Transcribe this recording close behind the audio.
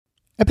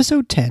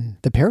Episode 10,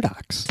 The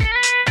Paradox.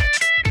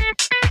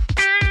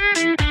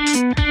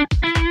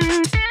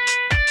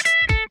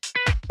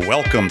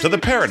 Welcome to The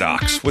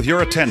Paradox with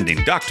your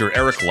attending, Dr.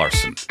 Eric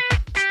Larson.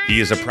 He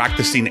is a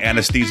practicing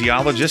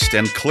anesthesiologist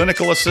and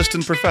clinical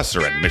assistant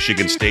professor at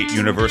Michigan State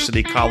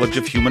University College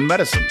of Human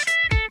Medicine.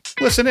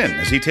 Listen in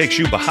as he takes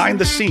you behind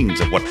the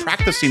scenes of what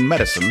practicing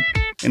medicine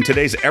in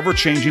today's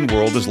ever-changing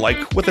world is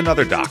like with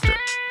another doctor.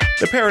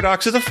 The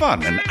Paradox is a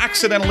fun and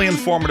accidentally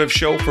informative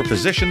show for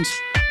physicians,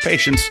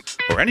 patients,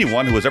 or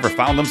anyone who has ever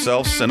found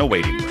themselves in a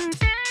waiting room.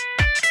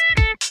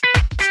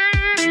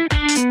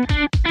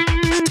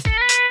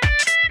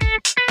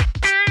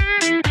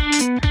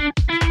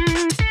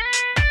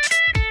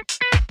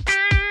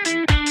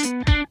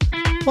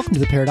 Welcome to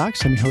The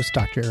Paradox. I'm your host,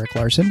 Dr. Eric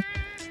Larson.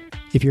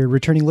 If you're a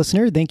returning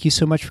listener, thank you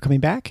so much for coming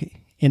back,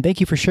 and thank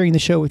you for sharing the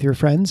show with your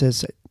friends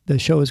as the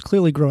show is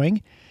clearly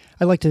growing.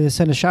 I'd like to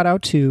send a shout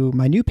out to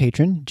my new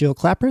patron, Jill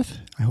Clapworth.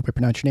 I hope I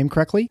pronounced your name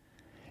correctly.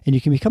 And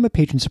you can become a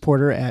patron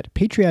supporter at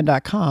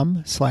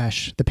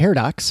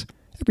patreon.com/theparadox.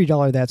 Every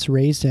dollar that's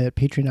raised at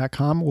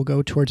patreon.com will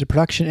go towards the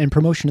production and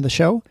promotion of the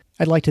show.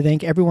 I'd like to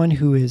thank everyone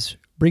who is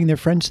bringing their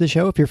friends to the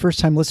show. If you're a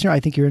first-time listener, I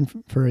think you're in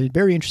for a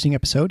very interesting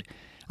episode.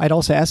 I'd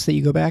also ask that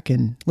you go back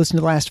and listen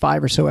to the last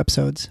 5 or so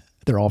episodes.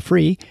 They're all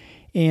free,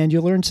 and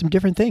you'll learn some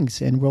different things.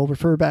 And we'll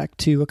refer back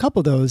to a couple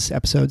of those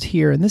episodes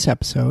here in this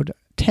episode,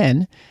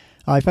 10.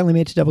 I finally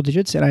made it to double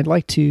digits, and I'd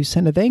like to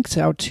send a thanks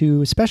out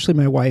to especially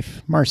my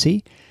wife,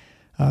 Marcy,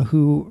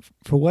 who,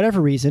 for whatever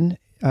reason,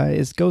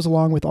 goes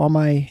along with all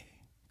my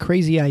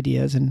crazy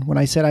ideas. And when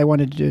I said I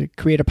wanted to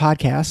create a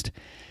podcast,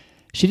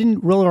 she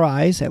didn't roll her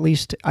eyes. At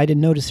least I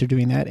didn't notice her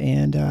doing that.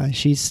 And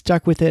she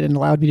stuck with it and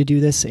allowed me to do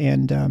this,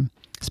 and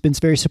has been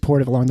very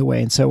supportive along the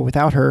way. And so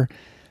without her,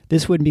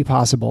 this wouldn't be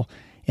possible.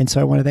 And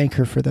so I want to thank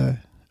her for the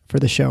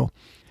show.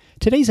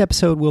 Today's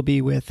episode will be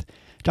with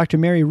Dr.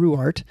 Mary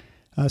Ruwart.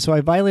 So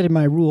I violated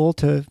my rule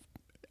to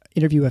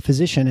interview a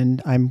physician,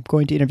 and I'm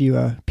going to interview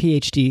a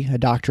PhD, a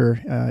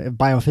doctor of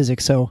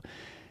biophysics. So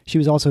she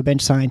was also a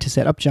bench scientist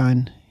at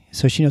Upjohn,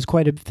 so she knows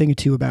quite a thing or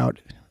two about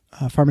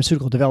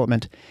pharmaceutical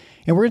development.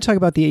 And we're going to talk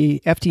about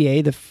the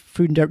FDA, the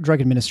Food and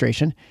Drug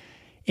Administration,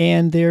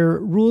 and their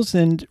rules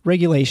and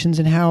regulations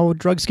and how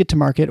drugs get to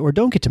market or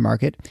don't get to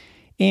market,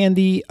 and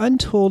the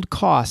untold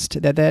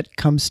cost that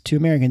comes to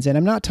Americans. And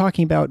I'm not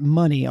talking about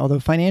money, although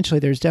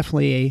financially there's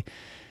definitely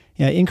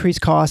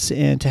increased costs to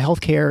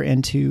healthcare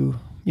and to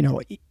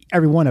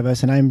every one of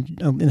us, and I'm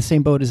in the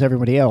same boat as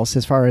everybody else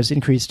as far as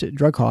increased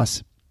drug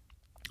costs.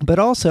 But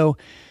also,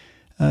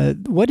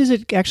 what does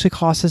it actually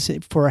cost us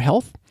for our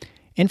health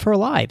and for our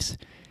lives?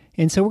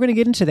 And so we're going to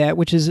get into that,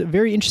 which is a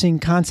very interesting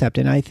concept.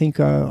 And I think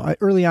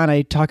early on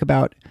I talk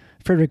about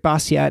Frederick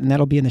Bastiat, and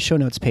that'll be in the show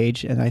notes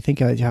page. And I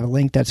think I have a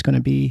link that's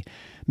going to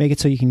make it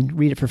so you can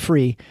read it for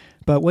free.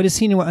 But What is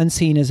Seen and What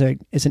Unseen is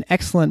an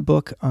excellent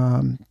book.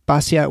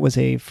 Bastiat was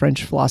a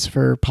French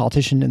philosopher,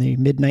 politician in the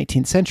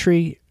mid-19th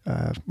century,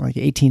 like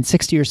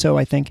 1860 or so,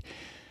 I think.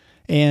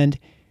 And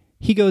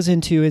he goes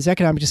into his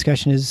economic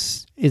discussion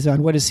is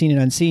on what is seen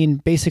and unseen,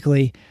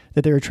 basically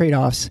that there are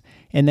trade-offs,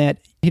 and that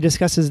he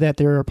discusses that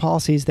there are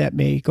policies that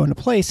may go into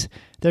place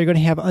that are going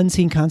to have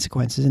unseen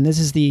consequences. And this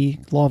is the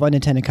law of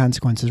unintended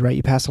consequences, right?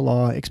 You pass a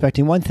law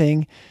expecting one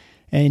thing,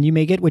 and you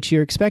may get what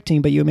you're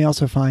expecting, but you may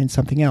also find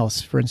something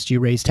else. For instance, you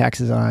raise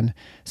taxes on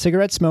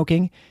cigarette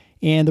smoking,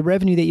 and the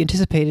revenue that you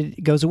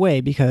anticipated goes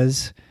away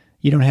because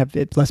you don't have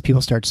it. Less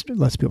people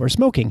are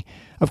smoking.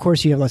 Of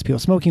course, you have less people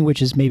smoking,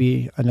 which is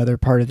maybe another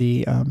part of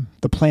the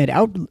planned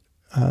out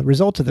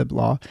result of the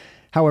law.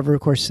 However,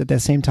 of course, at the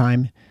same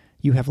time,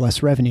 you have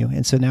less revenue.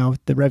 And so now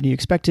the revenue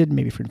expected,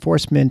 maybe for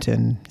enforcement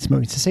and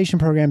smoking cessation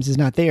programs, is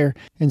not there.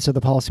 And so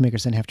the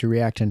policymakers then have to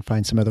react and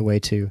find some other way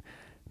to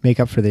make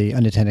up for the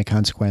unintended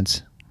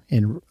consequence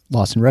in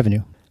loss in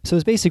revenue. So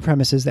his basic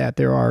premise is that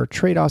there are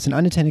trade-offs and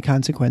unintended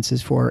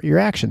consequences for your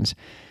actions.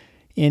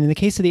 And in the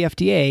case of the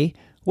FDA,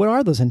 what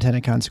are those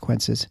intended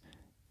consequences?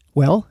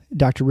 Well,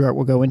 Dr. Ruwart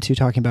will go into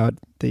talking about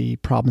the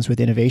problems with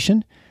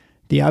innovation,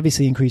 the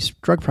obviously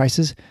increased drug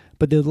prices,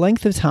 but the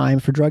length of time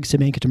for drugs to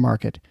make it to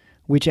market,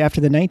 which after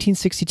the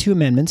 1962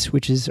 amendments,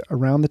 which is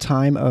around the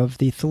time of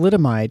the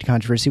thalidomide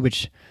controversy,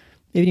 which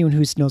anyone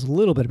who knows a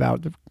little bit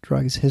about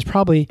drugs is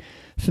probably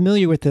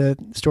familiar with the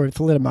story of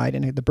thalidomide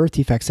and the birth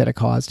defects that it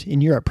caused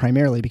in Europe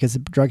primarily because the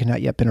drug had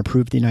not yet been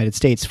approved in the United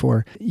States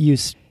for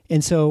use.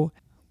 And so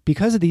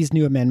because of these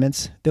new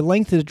amendments, the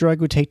length that the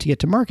drug would take to get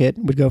to market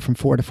would go from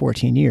 4 to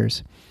 14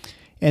 years.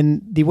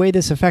 And the way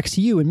this affects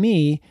you and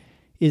me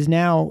is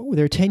now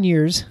there are 10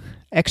 years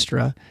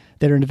extra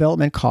that are in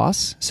development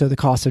costs, so the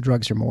cost of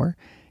drugs are more.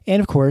 And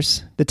of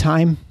course, the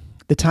time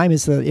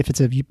is if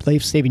it's a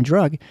life-saving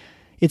drug,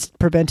 it's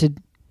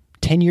prevented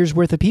 10 years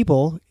worth of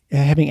people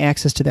having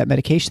access to that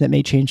medication that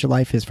may change their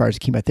life as far as a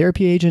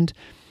chemotherapy agent.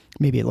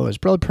 Maybe it lowers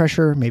blood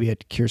pressure, maybe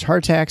it cures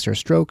heart attacks or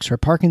strokes or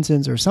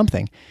Parkinson's or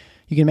something.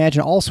 You can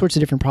imagine all sorts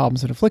of different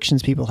problems and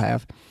afflictions people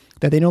have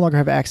that they no longer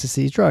have access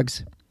to these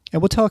drugs.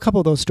 And we'll tell a couple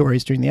of those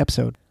stories during the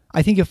episode.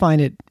 I think you'll find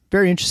it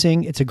very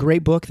interesting. It's a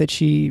great book that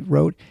she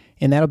wrote,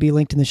 and that'll be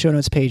linked in the show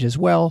notes page as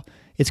well.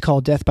 It's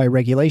called Death by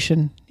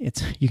Regulation.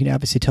 You can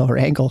obviously tell her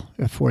angle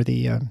for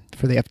the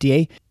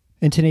FDA.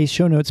 And today's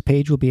show notes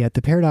page will be at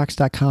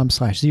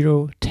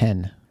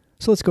theparadox.com/010.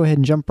 So let's go ahead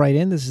and jump right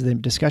in. This is the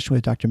discussion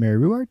with Dr. Mary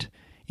Ruwart.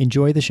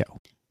 Enjoy the show.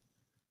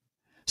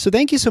 So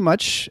thank you so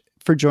much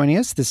for joining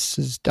us. This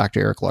is Dr.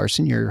 Eric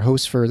Larson, your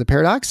host for The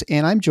Paradox,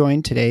 and I'm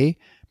joined today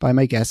by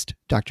my guest,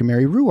 Dr.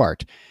 Mary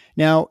Ruwart.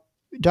 Now,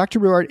 Dr.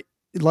 Ruwart,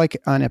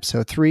 like on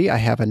episode 3, I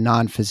have a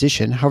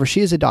non-physician. However, she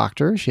is a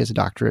doctor. She has a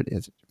doctorate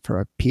for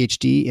a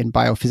PhD in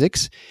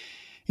biophysics.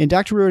 And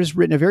Dr. Ruwart has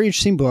written a very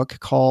interesting book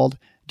called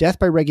Death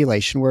by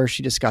Regulation, where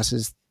she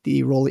discusses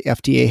the role the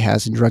FDA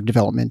has in drug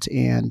development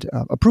and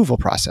approval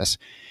process.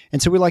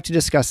 And so we'd like to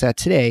discuss that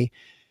today.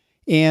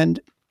 And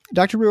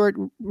Dr.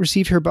 Ruwart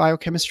received her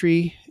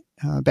biochemistry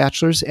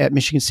bachelor's at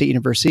Michigan State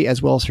University,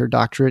 as well as her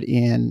doctorate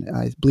in,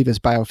 I believe it's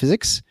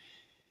biophysics.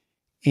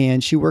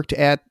 And she worked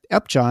at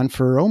Upjohn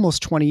for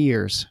almost 20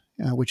 years,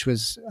 which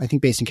was, I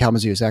think, based in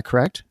Kalamazoo. Is that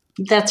correct?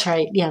 That's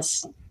right.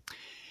 Yes.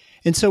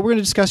 And so we're going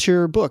to discuss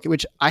your book,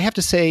 which I have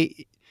to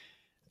say,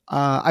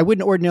 I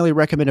wouldn't ordinarily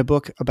recommend a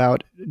book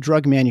about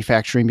drug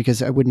manufacturing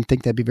because I wouldn't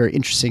think that'd be very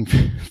interesting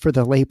for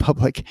the lay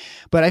public.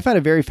 But I found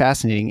it very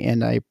fascinating,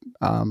 and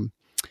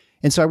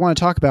so I want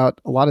to talk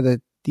about a lot of the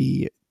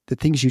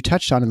things you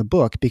touched on in the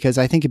book, because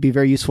I think it'd be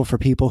very useful for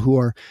people who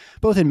are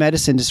both in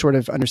medicine to sort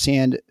of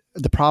understand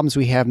the problems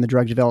we have in the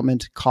drug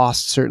development,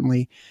 costs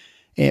certainly,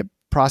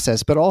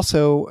 process, but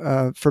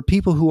also for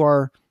people who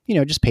are,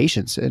 just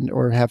patients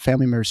or have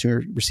family members who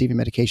are receiving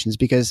medications,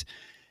 because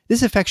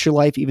this affects your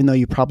life even though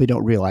you probably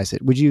don't realize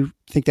it. Would you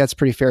think that's a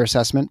pretty fair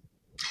assessment?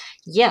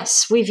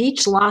 Yes, we've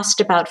each lost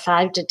about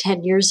 5 to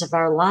 10 years of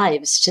our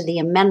lives to the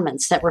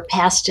amendments that were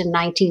passed in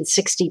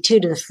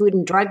 1962 to the Food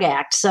and Drug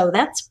Act. So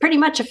that's pretty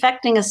much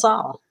affecting us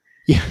all.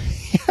 Yeah.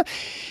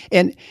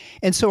 And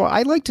so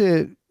I'd like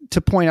to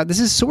point out, this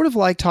is sort of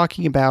like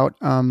talking about,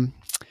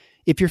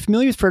 if you're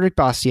familiar with Frederick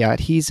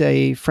Bastiat, he's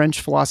a French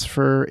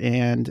philosopher,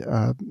 and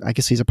I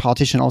guess he's a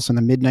politician also in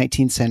the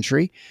mid-19th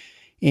century.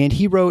 And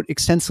he wrote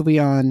extensively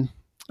on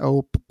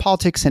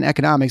politics and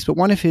economics, but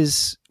one of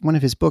his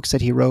books that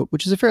he wrote,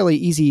 which is a fairly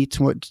easy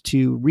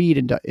to read,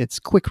 and it's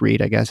quick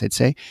read, I guess I'd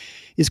say,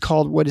 is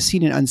called What is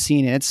Seen and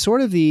Unseen. And it's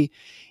sort of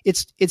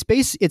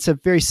it's a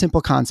very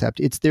simple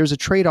concept. There's a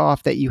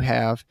trade-off that you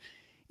have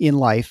in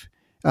life,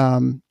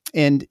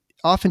 and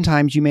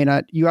oftentimes you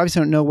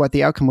obviously don't know what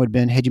the outcome would have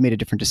been had you made a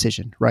different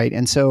decision, right?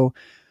 And so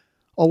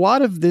a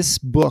lot of this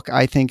book,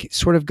 I think,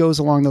 sort of goes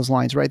along those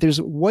lines, right? There's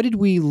what did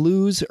we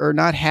lose or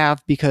not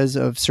have because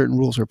of certain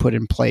rules were put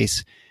in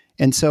place.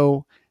 And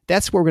so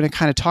that's what we're going to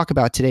kind of talk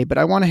about today. But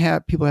I want to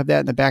have people have that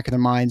in the back of their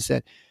minds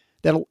that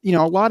a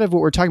lot of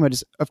what we're talking about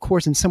is, of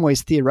course, in some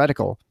ways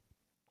theoretical,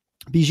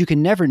 because you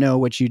can never know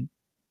what you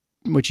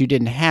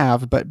didn't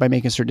have, but by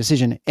making a certain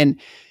decision. And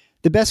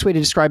the best way to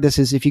describe this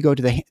is if you go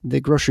to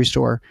the grocery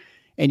store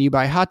and you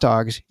buy hot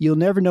dogs, you'll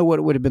never know what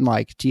it would have been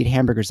like to eat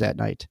hamburgers that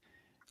night.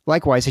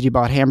 Likewise, had you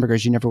bought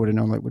hamburgers, you never would have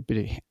known what it would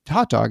be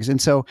hot dogs.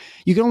 And so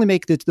you can only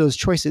make those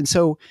choices. And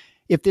so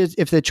if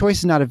the choice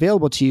is not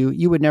available to you,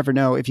 you would never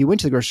know. If you went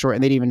to the grocery store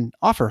and they'd even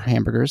offer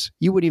hamburgers,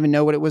 you wouldn't even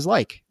know what it was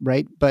like,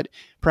 right? But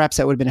perhaps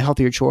that would have been a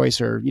healthier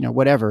choice, or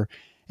whatever.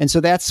 And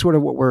so that's sort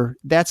of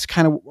that's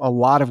kind of a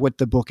lot of what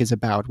the book is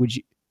about.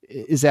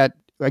 Is that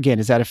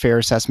a fair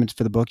assessment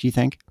for the book, do you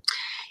think?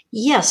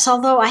 Yes,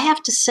 although I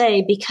have to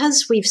say,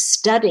 because we've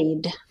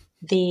studied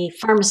the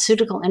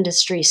pharmaceutical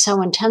industry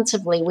so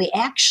intensively, we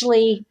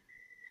actually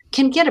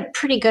can get a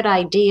pretty good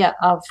idea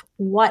of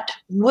what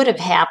would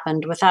have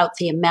happened without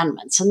the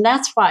amendments. And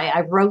that's why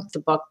I wrote the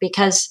book,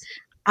 because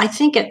I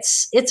think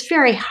it's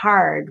very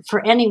hard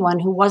for anyone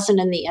who wasn't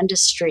in the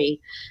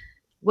industry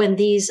when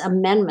these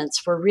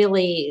amendments were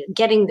really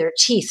getting their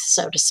teeth,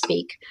 so to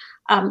speak.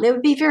 It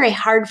would be very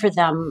hard for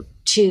them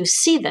to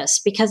see this,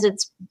 because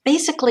it's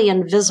basically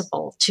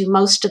invisible to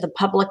most of the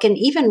public, and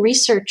even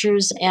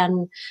researchers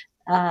and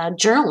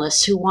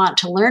journalists who want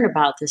to learn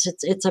about this.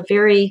 It's a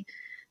very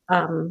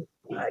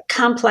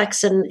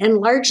complex and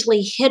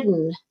largely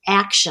hidden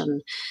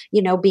action,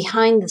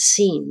 behind the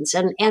scenes.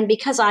 And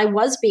because I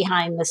was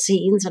behind the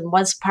scenes and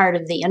was part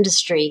of the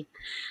industry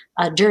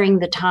during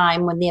the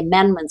time when the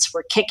amendments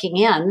were kicking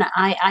in,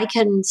 I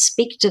can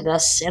speak to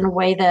this in a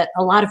way that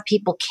a lot of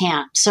people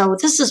can't. So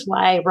this is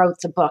why I wrote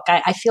the book.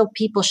 I feel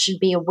people should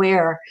be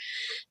aware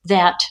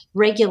that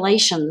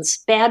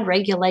bad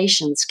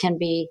regulations can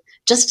be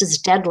just as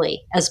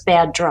deadly as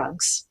bad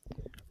drugs.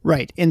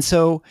 Right. And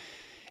so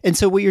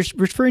what you're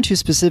referring to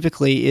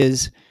specifically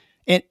is,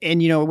 and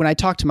when I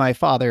talked to my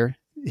father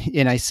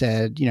and I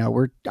said, I'm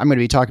going to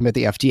be talking about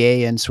the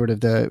FDA and sort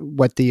of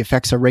what the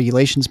effects of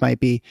regulations might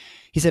be.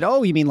 He said,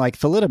 "Oh, you mean like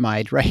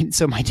thalidomide, right?"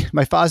 So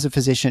my father's a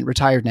physician,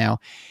 retired now,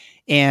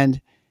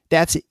 and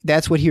that's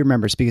what he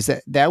remembers, because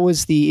that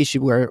was the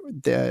issue where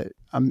the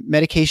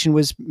medication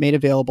was made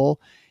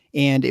available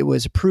and it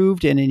was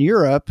approved. And in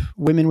Europe,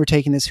 women were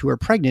taking this who were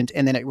pregnant,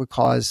 and then it would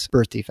cause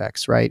birth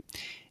defects, right?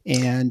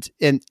 And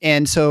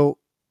so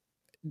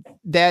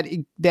that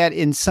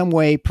in some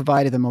way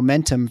provided the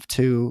momentum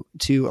to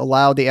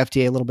allow the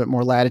FDA a little bit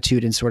more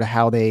latitude in sort of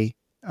how they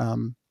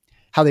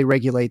how they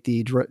regulate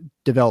the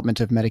development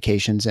of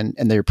medications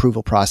and their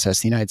approval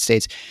process in the United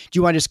States. Do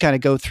you want to just kind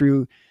of go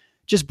through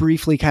just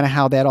briefly kind of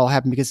how that all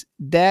happened? Because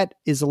that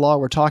is the law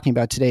we're talking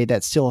about today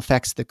that still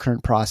affects the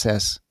current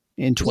process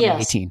in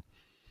 2018.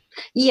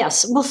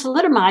 Yes. Well,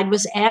 thalidomide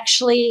was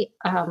actually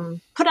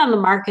put on the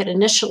market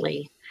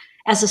initially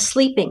as a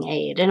sleeping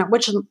aid, and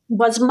which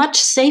was much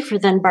safer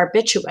than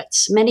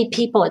barbiturates. Many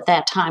people at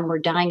that time were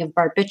dying of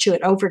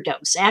barbiturate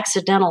overdose,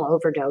 accidental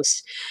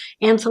overdose,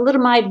 and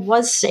thalidomide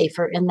was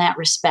safer in that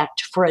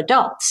respect for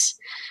adults.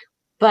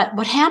 But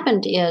what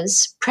happened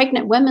is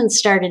pregnant women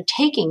started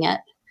taking it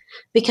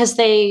because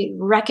they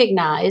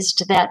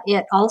recognized that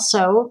it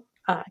also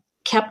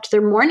kept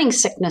their morning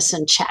sickness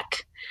in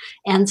check.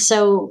 And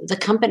so the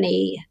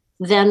company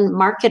then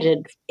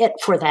marketed it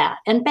for that.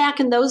 And back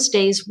in those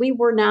days, we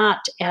were not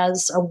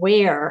as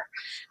aware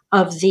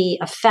of the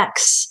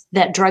effects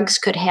that drugs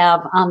could have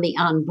on the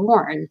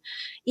unborn,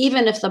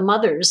 even if the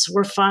mothers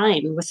were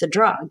fine with the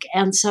drug.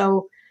 And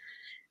so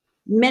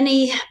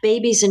many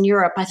babies in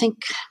Europe, I think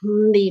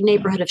the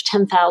neighborhood of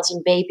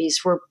 10,000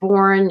 babies, were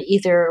born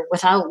either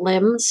without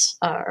limbs,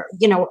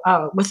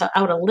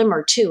 without a limb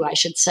or two, I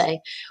should say,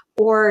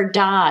 or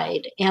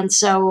died. And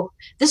so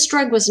this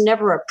drug was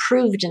never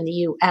approved in the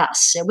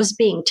US. It was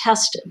being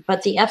tested,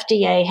 but the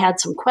FDA had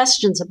some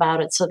questions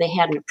about it, so they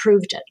hadn't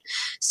approved it.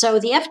 So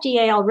the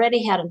FDA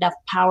already had enough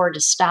power to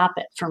stop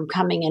it from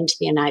coming into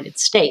the United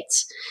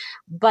States.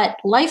 But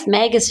Life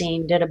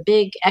magazine did a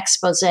big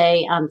expose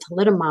on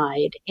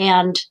thalidomide,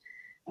 and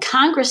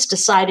Congress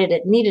decided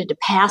it needed to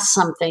pass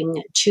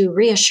something to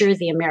reassure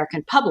the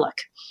American public.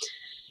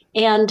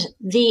 And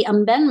the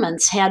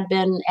amendments had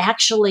been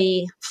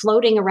actually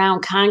floating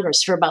around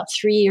Congress for about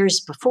 3 years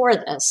before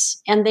this,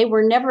 and they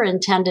were never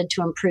intended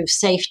to improve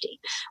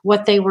safety.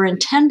 What they were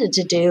intended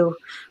to do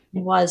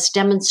was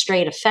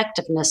demonstrate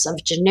effectiveness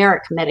of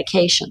generic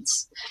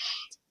medications.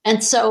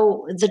 And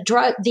so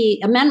the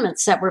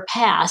amendments that were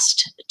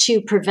passed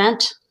to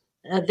prevent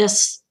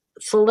this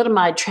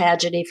thalidomide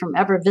tragedy from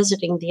ever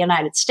visiting the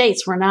United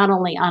States were not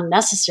only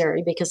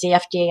unnecessary because the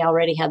FDA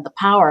already had the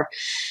power,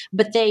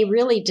 but they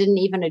really didn't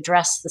even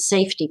address the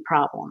safety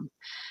problem.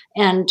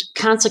 And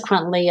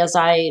consequently, as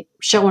I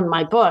show in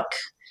my book,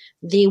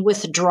 the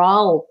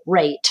withdrawal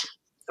rate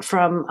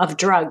of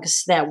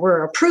drugs that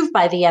were approved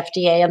by the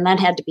FDA and then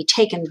had to be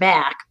taken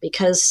back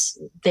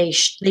because they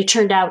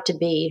turned out to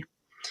be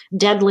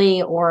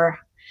deadly or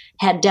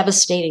had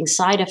devastating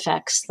side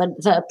effects.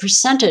 The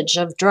percentage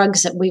of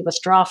drugs that we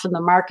withdraw from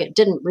the market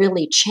didn't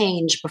really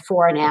change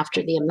before and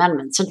after the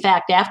amendments. In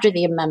fact, after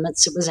the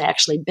amendments, it was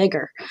actually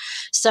bigger.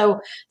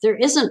 So there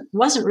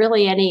wasn't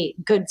really any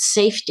good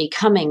safety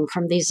coming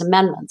from these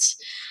amendments.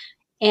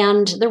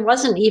 And there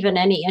wasn't even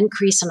any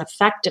increase in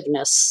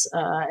effectiveness,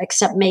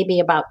 except maybe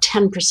about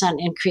 10%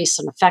 increase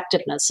in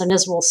effectiveness. And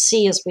as we'll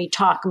see as we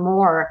talk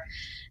more,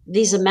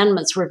 these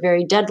amendments were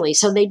very deadly.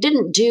 So they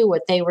didn't do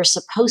what they were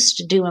supposed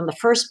to do in the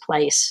first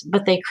place,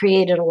 but they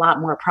created a lot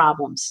more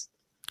problems.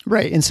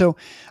 Right. And so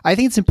I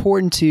think it's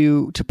important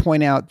to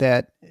point out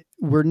that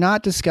we're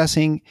not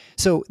discussing,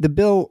 so the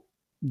bill,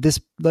 this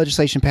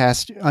legislation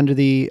passed under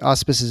the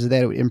auspices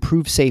that it would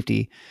improve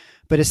safety,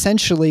 but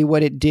essentially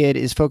what it did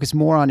is focus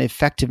more on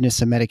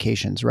effectiveness of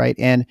medications, right?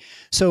 And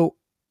so,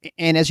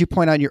 and as you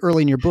point out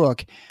early in your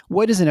book,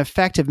 what is an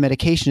effective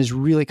medication is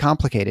really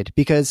complicated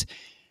because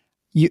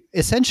you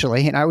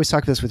essentially, and I always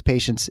talk about this with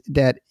patients,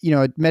 that,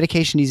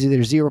 medication is either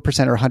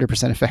 0% or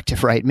 100%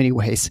 effective, right? In many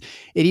ways,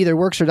 it either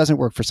works or doesn't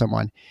work for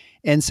someone.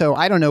 And so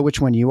I don't know which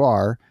one you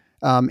are.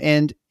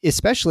 And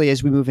especially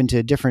as we move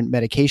into different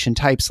medication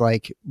types,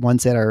 like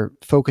ones that are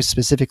focused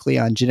specifically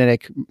on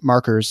genetic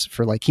markers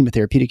for like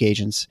chemotherapeutic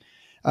agents,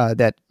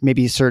 that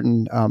maybe a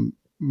certain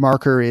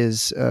marker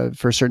is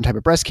for a certain type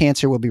of breast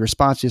cancer will be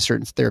responsive to a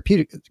certain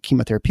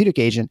chemotherapeutic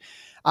agent.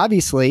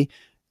 Obviously,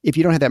 if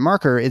you don't have that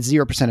marker, it's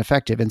 0%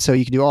 effective. And so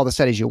you can do all the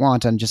studies you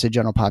want on just a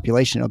general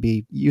population. It'll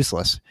be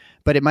useless,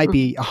 but it might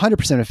be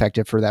 100%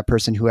 effective for that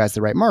person who has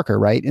the right marker.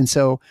 Right. And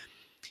so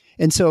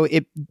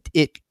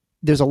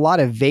there's a lot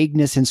of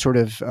vagueness and sort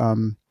of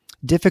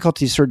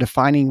difficulty sort of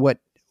defining what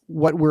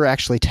we're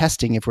actually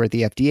testing if we're at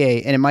the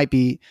FDA, and it might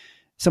be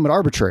somewhat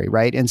arbitrary.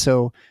 Right. And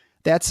so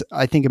that's,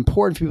 I think,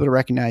 important for people to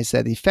recognize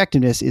that the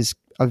effectiveness is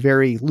a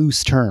very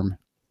loose term.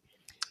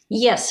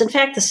 Yes. In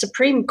fact, the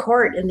Supreme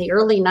Court in the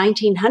early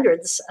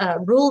 1900s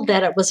ruled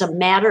that it was a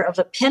matter of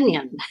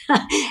opinion.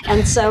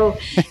 And so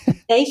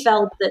they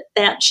felt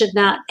that should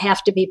not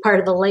have to be part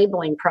of the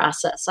labeling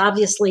process.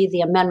 Obviously, the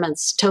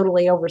amendments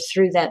totally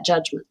overthrew that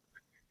judgment.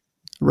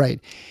 Right.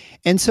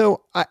 And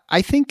so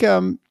I think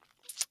I'm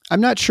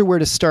not sure where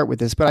to start with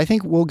this, but I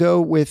think we'll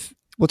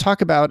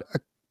talk about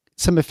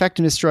some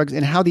effectiveness drugs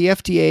and how the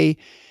FDA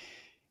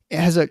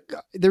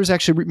there was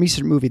actually a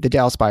recent movie, The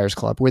Dallas Buyers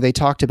Club, where they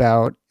talked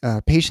about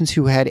patients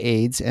who had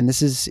AIDS. And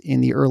this is in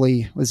the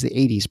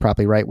 80s,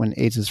 probably, right? When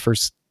AIDS was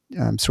first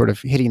sort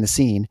of hitting the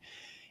scene.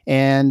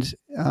 And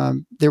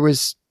there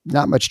was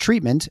not much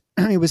treatment.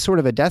 It was sort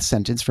of a death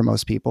sentence for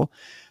most people.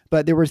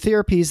 But there were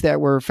therapies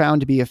that were found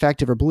to be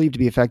effective or believed to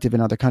be effective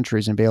in other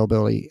countries and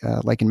availability,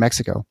 like in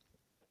Mexico.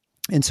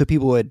 And so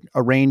people would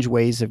arrange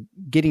ways of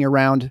getting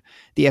around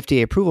the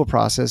FDA approval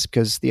process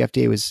because the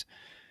FDA was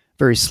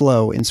very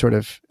slow in sort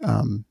of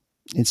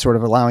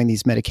allowing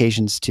these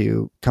medications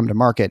to come to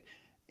market.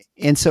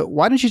 And so,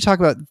 why don't you talk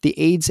about the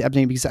AIDS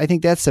epidemic? Because I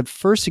think that's the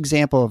first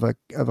example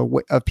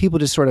of people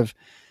just sort of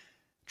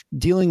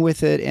dealing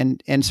with it,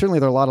 and certainly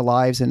there are a lot of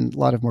lives and a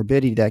lot of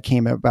morbidity that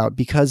came about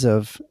because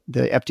of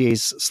the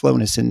FDA's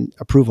slowness in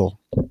approval.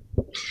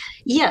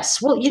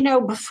 Yes. Well,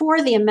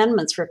 before the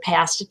amendments were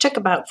passed, it took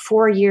about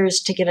 4 years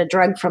to get a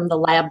drug from the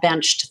lab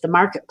bench to the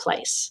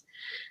marketplace.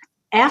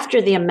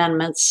 After the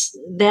amendments,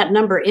 that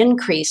number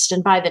increased,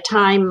 and by the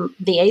time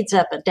the AIDS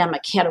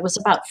epidemic hit, it was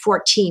about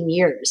 14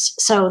 years.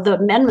 So the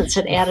amendments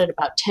had added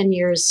about 10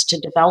 years to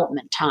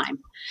development time.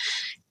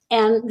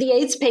 And the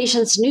AIDS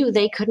patients knew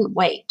they couldn't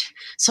wait.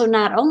 So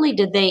not only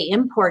did they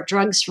import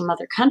drugs from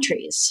other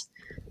countries,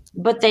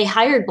 but they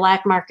hired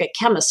black market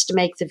chemists to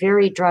make the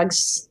very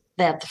drugs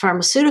that the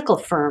pharmaceutical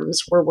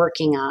firms were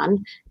working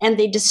on, and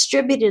they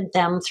distributed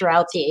them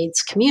throughout the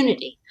AIDS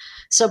community.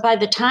 So by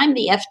the time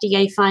the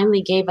FDA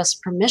finally gave us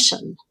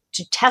permission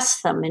to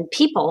test them in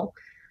people,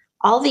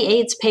 all the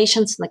AIDS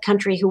patients in the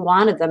country who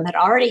wanted them had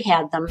already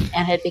had them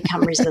and had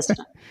become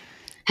resistant.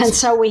 And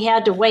so we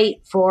had to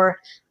wait for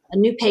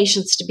new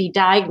patients to be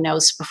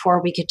diagnosed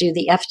before we could do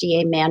the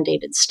FDA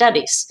mandated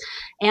studies.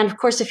 And of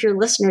course, if your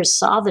listeners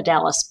saw the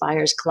Dallas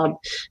Buyers Club,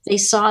 they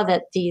saw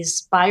that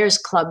these Buyers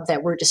Club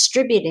that were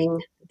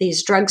distributing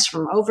these drugs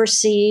from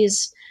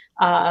overseas,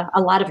 a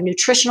lot of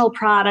nutritional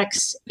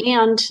products,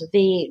 and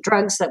the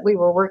drugs that we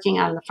were working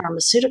on in the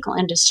pharmaceutical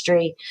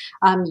industry,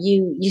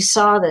 you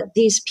saw that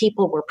these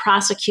people were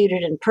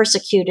prosecuted and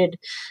persecuted.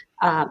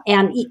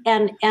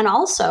 And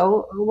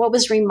also, what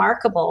was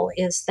remarkable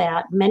is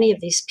that many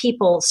of these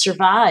people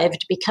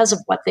survived because of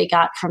what they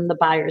got from the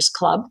Buyers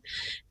Club,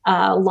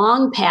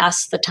 long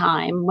past the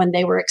time when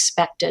they were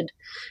expected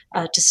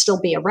to still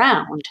be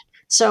around.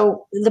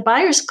 So the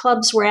Buyers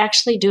Clubs were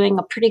actually doing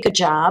a pretty good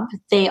job.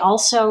 They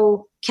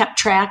also kept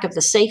track of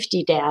the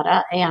safety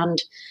data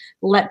and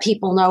let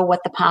people know what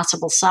the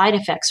possible side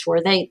effects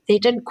were. They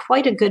did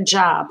quite a good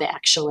job,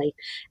 actually.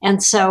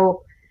 And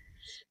so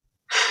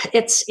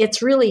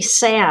it's really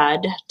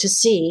sad to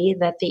see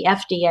that the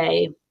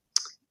FDA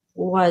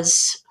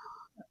was,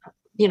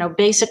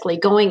 basically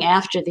going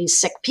after these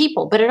sick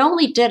people, but it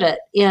only did it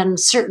in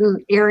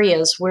certain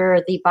areas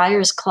where the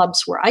Buyers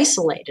Clubs were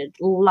isolated,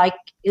 like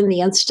in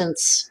the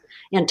instance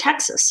in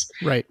Texas.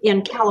 Right.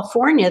 In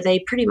California,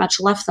 they pretty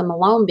much left them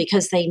alone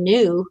because they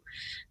knew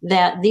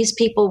that these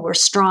people were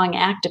strong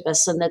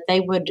activists and that they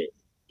would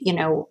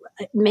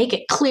make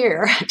it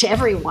clear to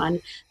everyone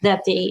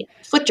that the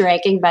foot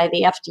dragging by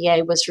the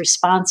FDA was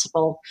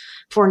responsible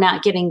for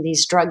not getting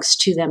these drugs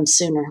to them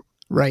sooner.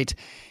 Right.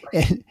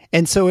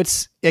 And so I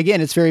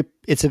guess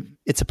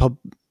it's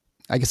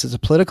a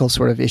political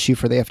sort of issue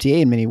for the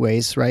FDA in many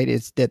ways, right?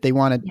 It's that they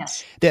wanted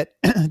that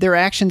their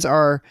actions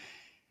are,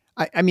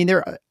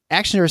 their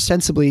actions are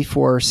ostensibly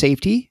for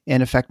safety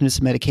and effectiveness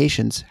of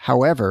medications.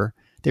 However,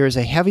 there is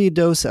a heavy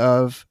dose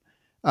of,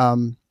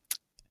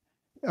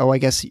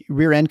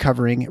 rear end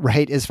covering,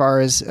 right? As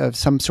far as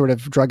some sort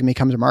of drug may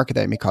come to market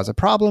that may cause a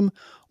problem,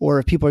 or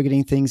if people are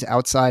getting things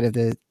outside of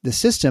the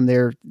system,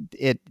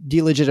 it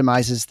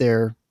delegitimizes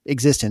their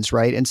existence,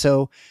 right? And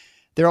so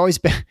they're always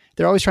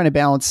trying to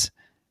balance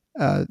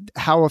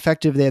how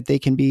effective that they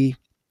can be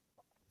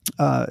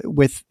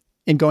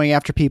in going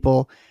after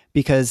people,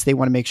 because they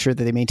want to make sure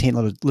that they maintain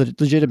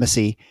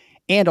legitimacy,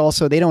 and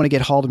also they don't want to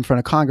get hauled in front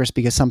of Congress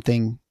because some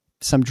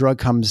drug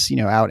comes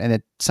out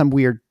and some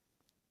weird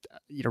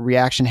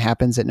reaction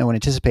happens that no one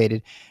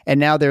anticipated, and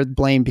now they're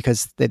blamed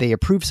because they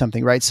approved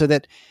something, right? So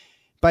that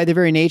by their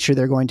very nature,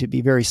 they're going to be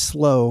very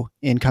slow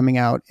in coming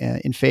out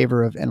in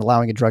favor of and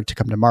allowing a drug to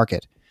come to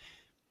market.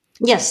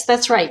 Yes,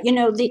 that's right.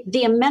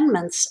 The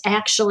amendments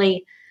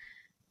actually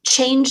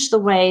changed the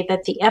way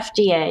that the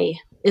FDA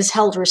is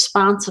held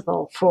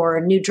responsible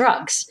for new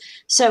drugs.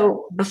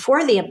 So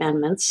before the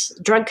amendments,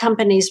 drug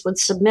companies would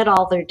submit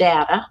all their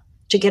data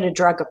to get a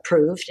drug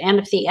approved, and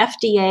if the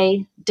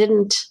FDA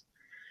didn't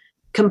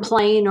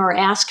complain or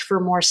ask for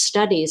more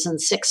studies in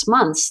 6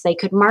 months, they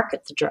could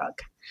market the drug.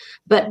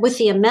 But with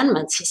the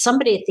amendments,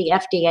 somebody at the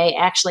FDA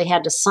actually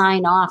had to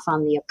sign off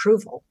on the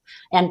approval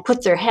and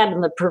put their head in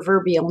the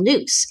proverbial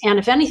noose. And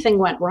if anything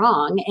went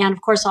wrong, and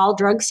of course, all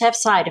drugs have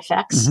side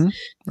effects,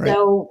 right.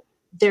 So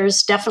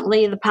there's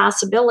definitely the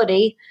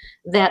possibility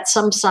that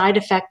some side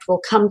effect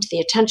will come to the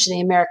attention of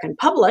the American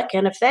public.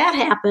 And if that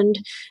happened,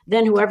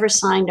 then whoever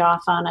signed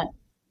off on it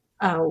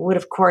would,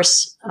 of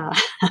course,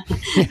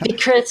 be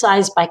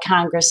criticized by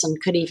Congress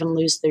and could even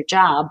lose their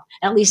job,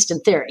 at least in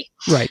theory.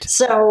 Right.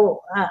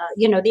 So,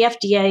 the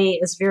FDA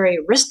is very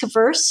risk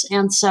averse,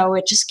 and so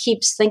it just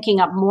keeps thinking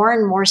up more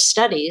and more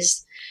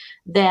studies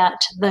that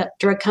the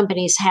drug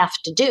companies have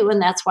to do,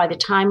 and that's why the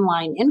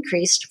timeline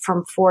increased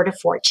from 4 to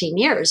 14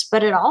 years.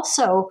 But it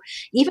also,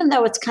 even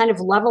though it's kind of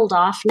leveled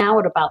off now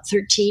at about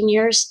 13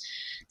 years,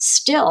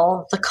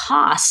 still, the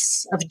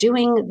costs of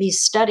doing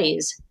these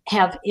studies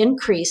have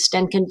increased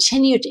and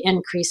continue to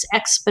increase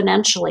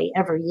exponentially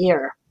every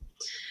year.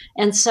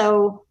 And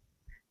so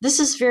this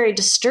is very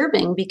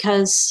disturbing,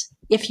 because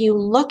if you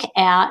look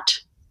at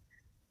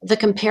the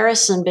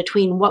comparison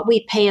between what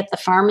we pay at the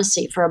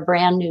pharmacy for a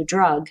brand new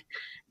drug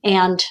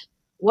and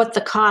what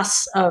the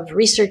costs of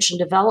research and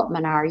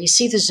development are, you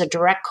see there's a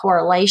direct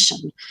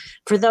correlation.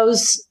 For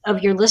those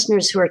of your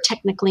listeners who are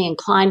technically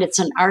inclined, it's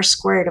an R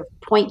squared of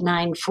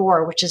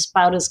 0.94, which is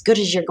about as good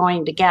as you're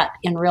going to get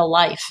in real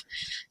life.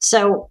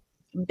 So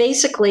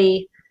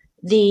basically,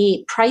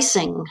 the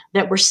pricing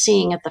that we're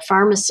seeing at the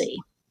pharmacy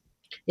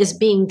is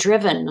being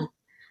driven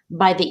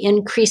by the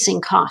increasing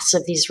costs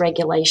of these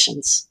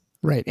regulations.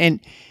 Right.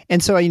 And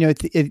so,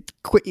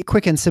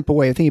 quick and simple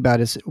way of thinking about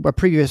it is a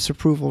previous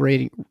approval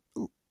rating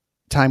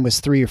time was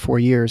 3 or 4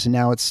 years, and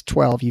now it's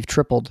 12. You've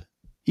tripled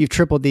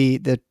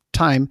the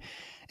time.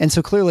 And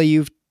so clearly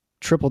you've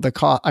tripled the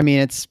cost. I mean,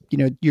 it's,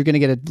 you're going to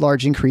get a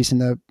large increase in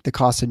the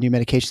cost of new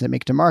medications that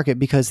make it to market,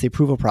 because the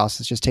approval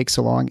process just takes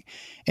so long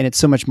and it's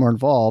so much more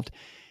involved.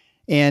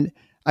 And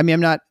I mean,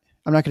 I'm not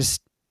going to,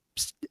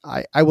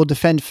 I will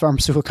defend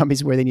pharmaceutical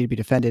companies where they need to be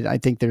defended. I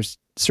think there's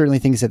certainly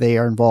things that they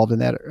are involved in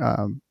that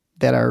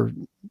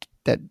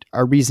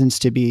are reasons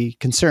to be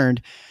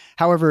concerned.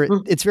 However,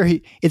 it's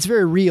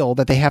very real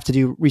that they have to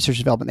do research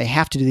and development. They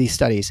have to do these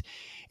studies.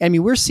 And I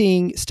mean, we're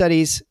seeing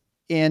studies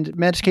and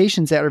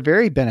medications that are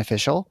very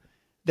beneficial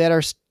that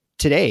are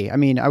today,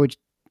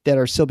 that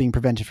are still being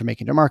prevented from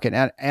making it to market.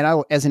 And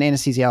I, as an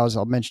anesthesiologist,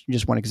 I'll mention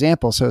just one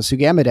example. So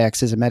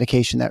Sugamidex is a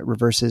medication that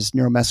reverses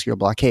neuromuscular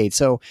blockade.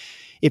 So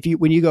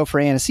when you go for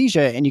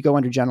anesthesia and you go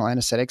under general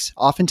anesthetics,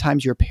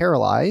 oftentimes you're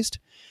paralyzed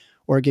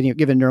or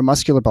given a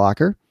neuromuscular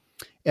blocker.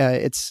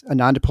 It's a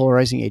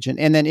non-depolarizing agent.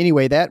 And then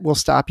anyway, that will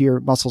stop your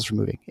muscles from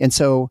moving. And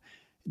so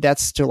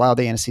that's to allow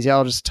the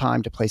anesthesiologist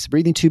time to place the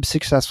breathing tube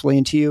successfully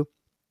into you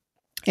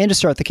and to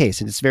start the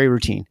case. And it's very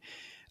routine.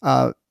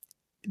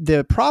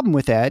 The problem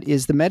with that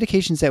is the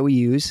medications that we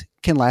use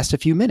can last a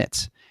few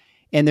minutes,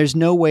 and there's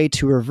no way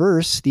to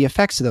reverse the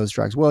effects of those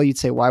drugs. Well, you'd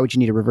say, why would you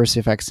need to reverse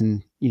the effects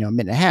in a minute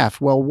and a half?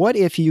 Well, what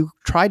if you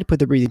tried to put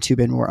the breathing tube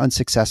in and were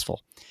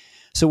unsuccessful?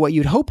 So what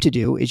you'd hope to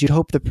do is you'd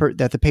hope that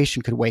the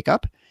patient could wake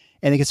up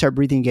and they could start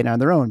breathing again on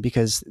their own,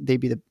 because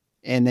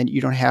and then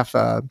you don't have,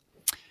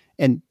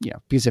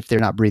 because if they're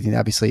not breathing,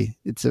 obviously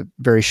it's a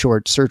very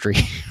short surgery,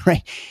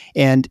 right?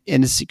 And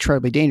it's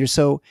incredibly dangerous.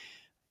 So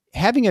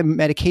having a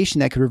medication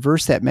that could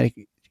reverse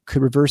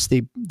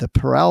the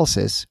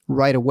paralysis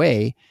right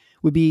away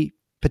would be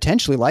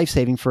potentially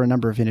life-saving for a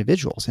number of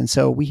individuals. And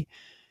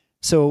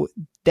so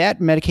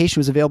that medication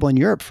was available in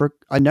Europe for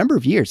a number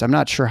of years. I'm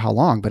not sure how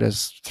long, but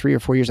as 3 or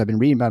 4 years I've been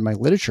reading about in my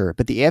literature,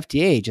 but the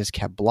FDA just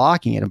kept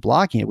blocking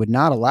it, would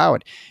not allow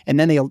it. And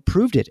then they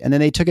approved it, and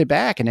then they took it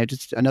back, and it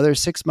just another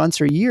 6 months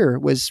or a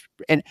year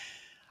and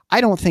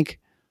I don't think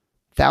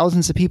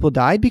thousands of people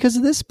died because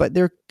of this, but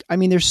there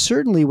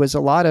certainly was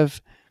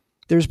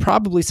there's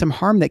probably some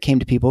harm that came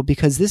to people,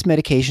 because this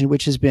medication,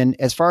 which has been,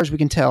 as far as we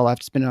can tell,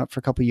 after it's been out for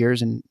a couple of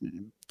years and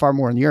far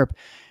more in Europe,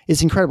 is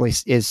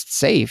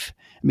safe.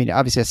 I mean,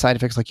 obviously has side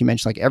effects, like you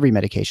mentioned, like every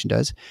medication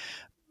does,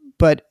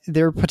 but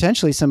there are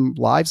potentially some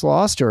lives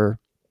lost or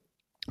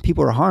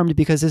people are harmed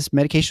because this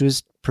medication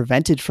was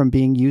prevented from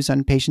being used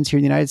on patients here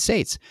in the United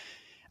States.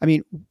 I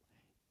mean,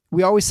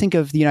 we always think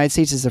of the United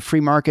States as a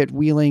free market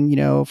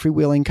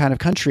freewheeling kind of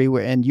country,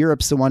 and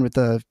Europe's the one with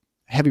the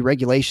heavy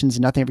regulations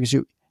and nothing ever goes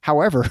through.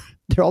 However,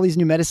 there are all these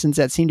new medicines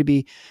that seem to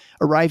be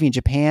arriving in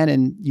Japan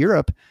and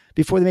Europe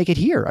before they make it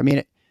here. I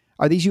mean,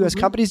 are these U.S.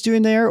 companies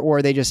doing there, or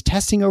are they just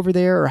testing over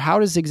there, or how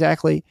does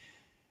exactly?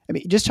 I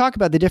mean, just talk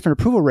about the different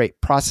approval rate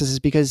processes,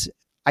 because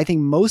I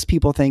think most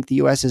people think the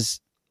U.S. is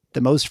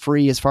the most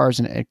free as far as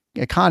an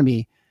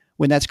economy,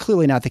 when that's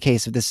clearly not the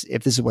case if this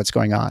is what's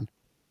going on.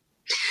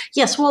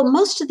 Yes, well,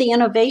 most of the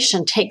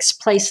innovation takes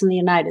place in the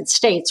United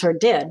States, or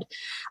did.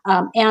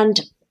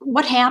 And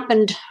what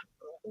happened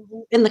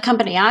in the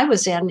company I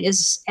was in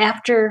is,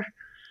 after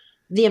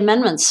the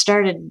amendments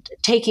started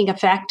taking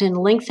effect and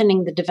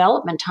lengthening the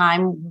development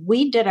time,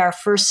 we did our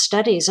first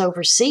studies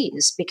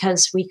overseas,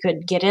 because we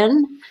could get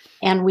in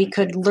and we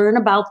could learn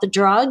about the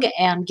drug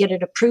and get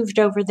it approved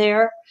over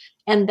there.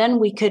 And then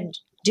we could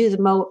do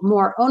the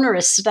more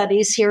onerous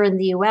studies here in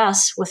the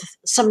U.S. with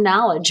some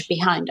knowledge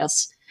behind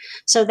us.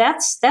 So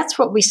that's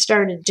what we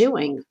started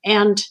doing.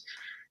 And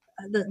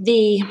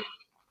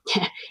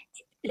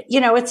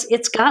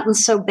it's gotten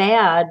so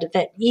bad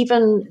that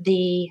even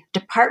the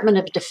Department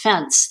of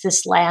Defense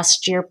this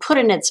last year put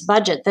in its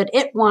budget that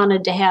it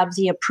wanted to have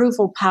the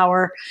approval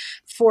power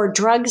for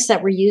drugs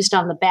that were used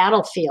on the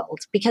battlefield,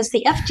 because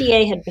the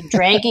FDA had been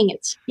dragging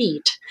its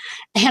feet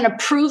and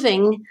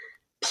approving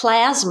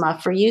plasma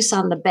for use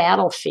on the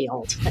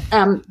battlefield.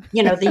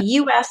 The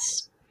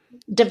U.S.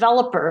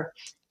 developer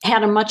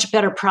had a much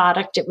better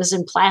product. It was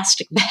in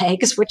plastic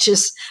bags, which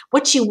is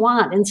what you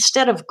want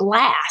instead of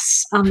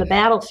glass on the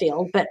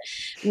battlefield. But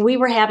we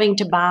were having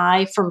to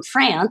buy from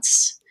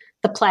France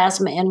the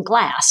plasma in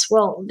glass.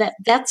 Well,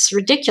 that's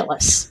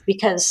ridiculous,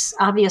 because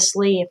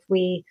obviously if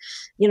we,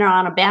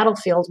 on a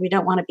battlefield, we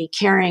don't want to be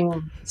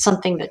carrying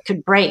something that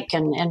could break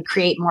and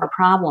create more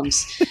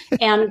problems.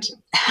 And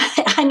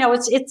I know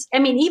I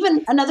mean,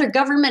 even another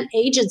government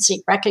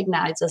agency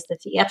recognizes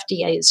that the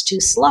FDA is too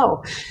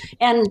slow.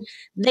 And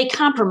they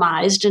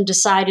compromised and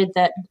decided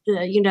that,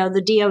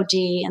 the DOD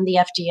and the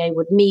FDA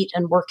would meet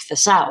and work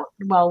this out.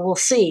 Well, we'll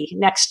see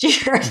next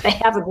year if they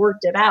haven't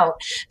worked it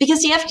out,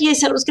 because the FDA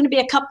said it was going to be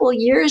a couple of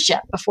years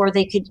yet before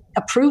they could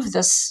approve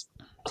this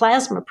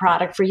plasma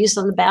product for use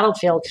on the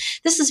battlefield.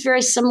 This is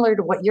very similar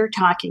to what you're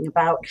talking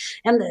about.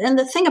 And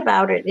the thing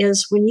about it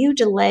is, when you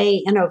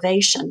delay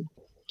innovation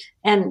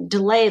and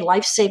delay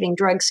life-saving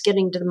drugs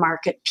getting to the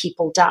market,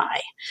 people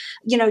die.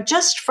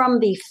 Just from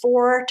the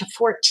 4 to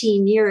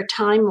 14-year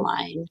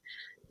timeline,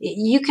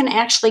 you can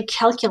actually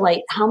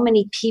calculate how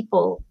many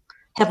people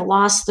have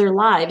lost their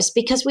lives,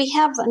 because we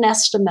have an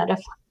estimate of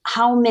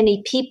how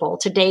many people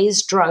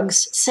today's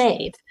drugs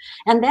save.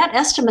 And that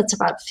estimate's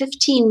about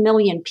 15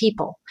 million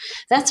people.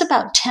 That's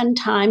about 10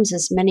 times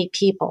as many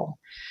people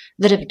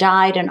that have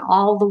died in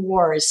all the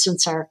wars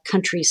since our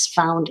country's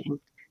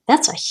founding.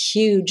 That's a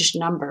huge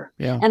number.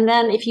 Yeah. And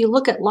then if you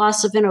look at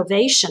loss of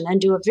innovation and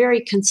do a very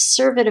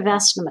conservative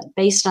estimate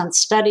based on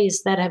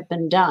studies that have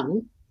been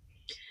done,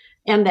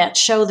 and that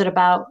show that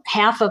about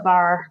half of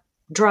our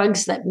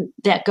drugs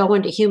that go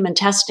into human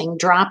testing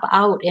drop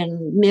out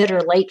in mid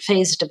or late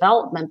phase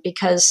development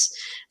because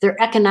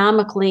they're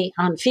economically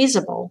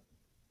unfeasible,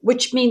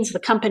 which means the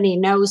company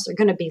knows they're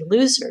going to be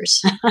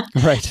losers.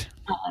 Right.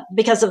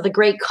 Because of the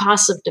great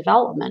costs of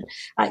development.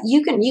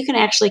 You can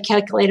actually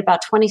calculate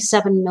about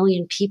 27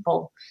 million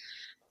people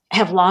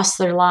have lost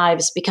their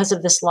lives because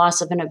of this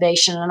loss of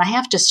innovation. And I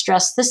have to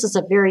stress, this is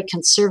a very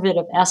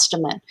conservative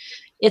estimate.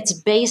 It's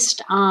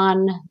based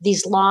on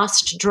these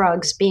lost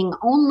drugs being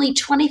only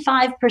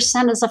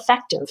 25% as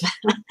effective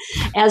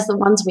as the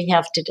ones we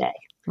have today.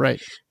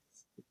 Right.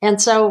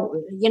 And so,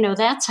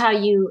 that's how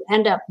you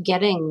end up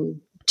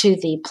getting to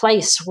the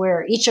place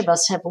where each of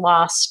us have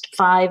lost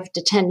 5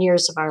 to 10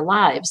 years of our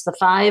lives.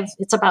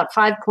 It's about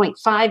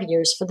 5.5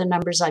 years for the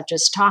numbers I've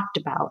just talked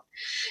about.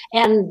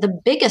 And the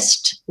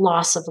biggest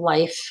loss of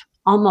life,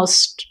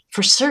 almost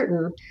for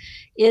certain,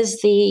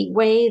 is the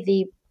way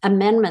the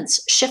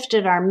amendments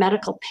shifted our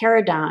medical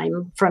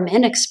paradigm from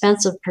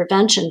inexpensive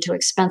prevention to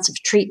expensive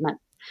treatment.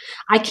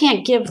 I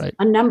can't give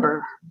a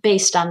number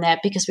based on that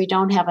because we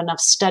don't have enough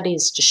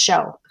studies to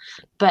show,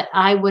 but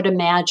I would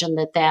imagine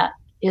that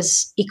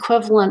is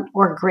equivalent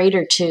or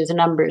greater to the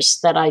numbers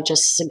that I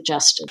just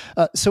suggested.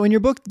 So in your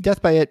book,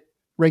 Death by It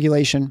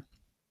Regulation,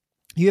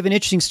 you have an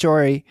interesting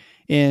story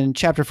in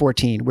chapter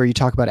 14 where you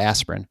talk about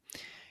aspirin.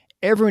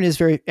 Everyone's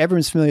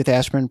familiar with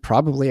aspirin.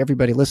 Probably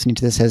everybody listening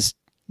to this has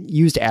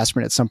used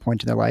aspirin at some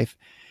point in their life,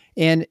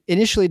 and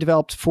initially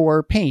developed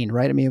for pain,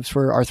 right? I mean, it was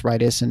for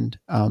arthritis, and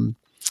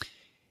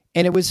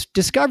it was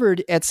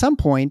discovered at some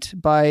point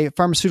by a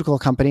pharmaceutical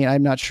company. And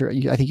I'm not sure,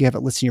 I think you have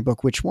it listed in your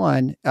book, which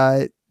one,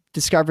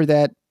 discovered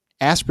that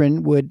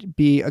aspirin would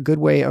be a good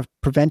way of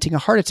preventing a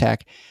heart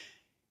attack.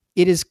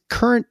 It is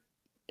current,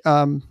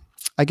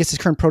 I guess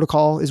its current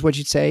protocol is what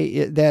you'd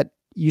say, that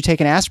you take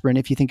an aspirin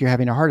if you think you're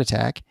having a heart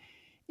attack.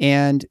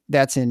 And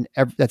that's an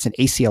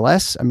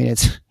ACLS. I mean,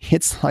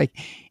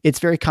 it's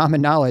very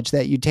common knowledge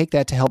that you take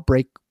that to help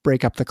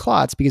break up the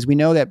clots, because we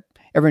know that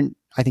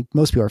I think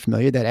most people are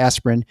familiar that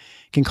aspirin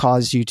can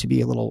cause you to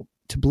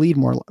bleed,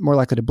 more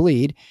likely to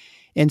bleed.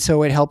 And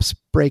so it helps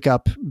break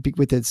up,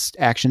 with its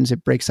actions,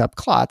 it breaks up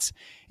clots.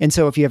 And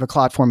so if you have a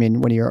clot forming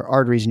in one of your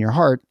arteries in your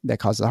heart that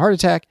causes a heart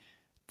attack,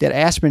 that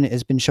aspirin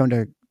has been shown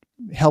to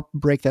help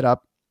break that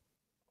up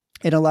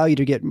and allow you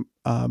to get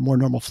more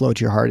normal flow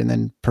to your heart, and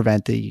then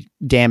prevent the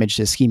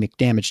ischemic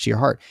damage to your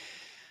heart.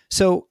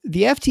 So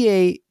the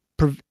FDA,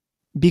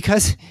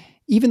 because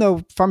even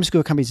though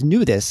pharmaceutical companies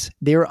knew this,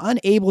 they were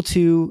unable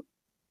to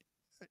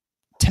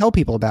tell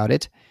people about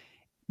it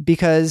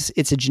because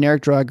it's a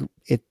generic drug.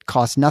 It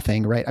costs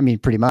nothing, right? I mean,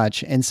 pretty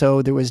much. And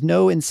so there was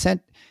no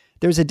incentive.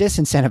 There was a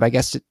disincentive, I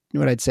guess,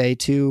 what I'd say,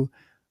 to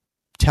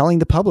telling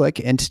the public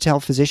and to tell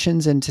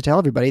physicians and to tell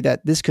everybody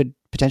that this could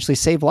potentially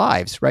save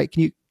lives, right?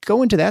 Can you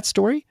go into that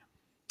story?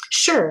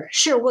 Sure.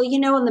 Well,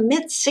 in the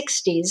mid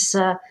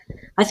 60s,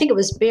 I think it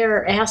was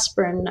Bayer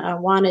Aspirin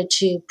wanted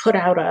to put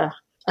out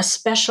a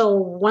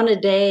special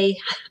 1-a-day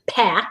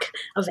pack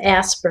of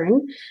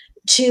aspirin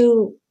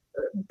to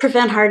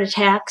prevent heart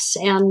attacks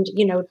and,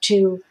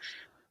 to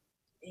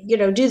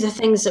do the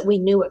things that we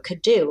knew it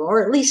could do.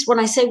 Or at least when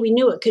I say we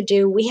knew it could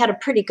do, we had a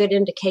pretty good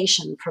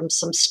indication from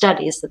some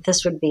studies that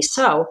this would be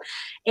so.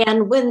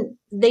 And when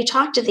they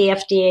talked to the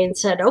FDA and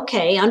said,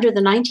 okay, under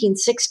the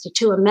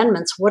 1962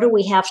 amendments, what do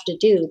we have to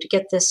do to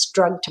get this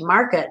drug to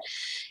market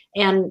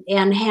and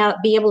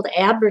be able to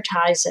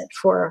advertise it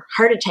for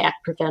heart attack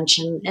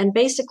prevention? And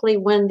basically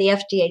when the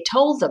FDA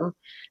told them,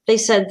 they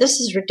said, this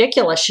is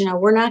ridiculous.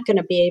 We're not going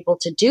to be able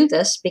to do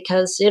this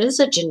because it is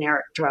a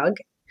generic drug.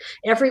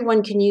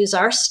 Everyone can use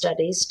our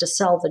studies to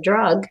sell the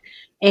drug.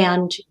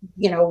 And,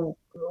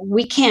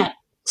 we can't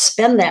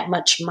spend that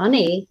much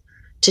money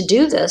to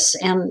do this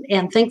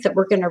and think that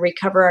we're going to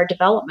recover our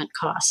development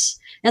costs.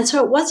 And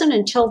so it wasn't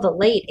until the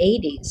late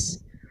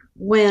 80s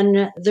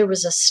when there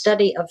was a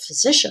study of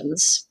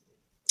physicians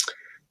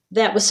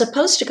that was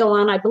supposed to go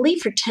on, I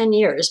believe, for 10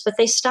 years, but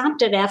they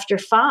stopped it after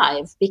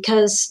 5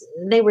 because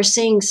they were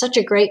seeing such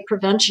a great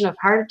prevention of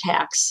heart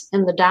attacks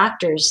in the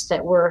doctors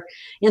that were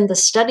in the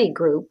study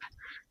group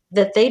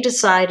that they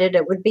decided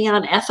it would be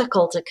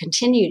unethical to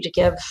continue to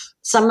give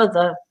some of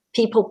the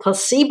people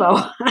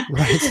placebo.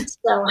 Right.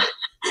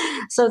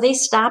 So they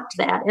stopped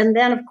that. And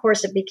then, of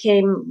course, it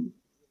became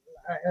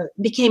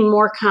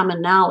more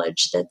common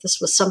knowledge that this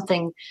was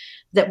something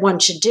that one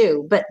should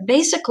do. But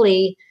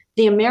basically,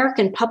 the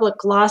American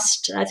public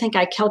lost, I think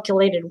I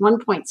calculated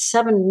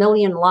 1.7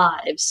 million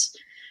lives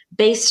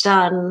based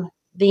on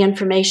the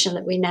information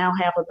that we now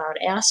have about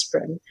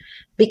aspirin,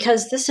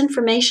 because this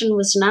information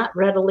was not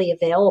readily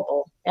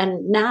available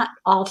and not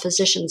all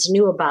physicians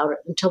knew about it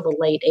until the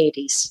late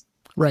 80s.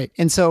 Right.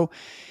 And so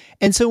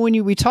when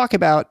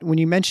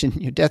you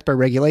mention death by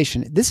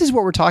regulation, this is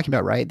what we're talking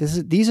about, right?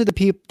 These are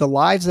the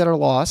lives that are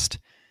lost.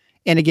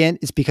 And again,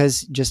 it's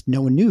because just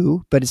no one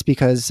knew, but it's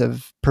because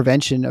of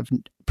prevention of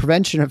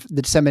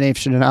the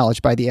dissemination of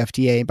knowledge by the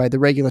FDA, by the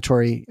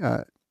regulatory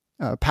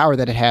power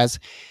that it has.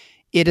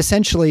 It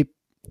essentially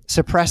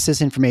suppressed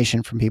this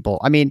information from people.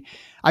 I mean,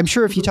 I'm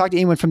sure if you talk to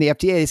anyone from the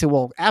FDA, they say,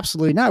 well,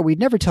 absolutely not. We'd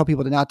never tell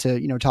people not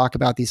to talk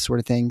about these sort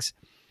of things.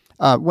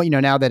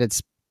 Now that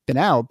it's been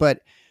out,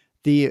 but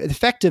the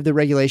effect of the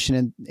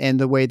regulation and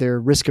the way they're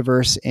risk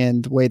averse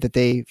and the way that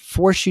they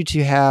force you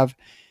to have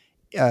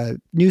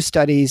new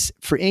studies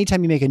for any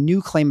time you make a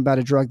new claim about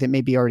a drug that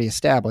may be already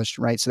established,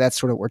 right? So that's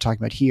sort of what we're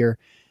talking about here,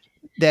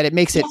 that it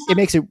makes it,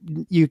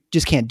 you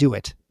just can't do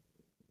it.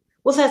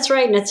 Well, that's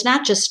right. And it's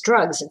not just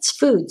drugs, it's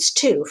foods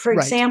too. For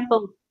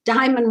example,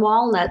 diamond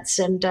walnuts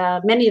and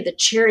many of the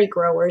cherry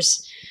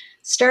growers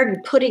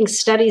started putting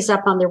studies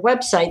up on their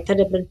website that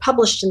had been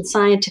published in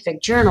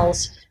scientific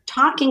journals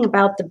talking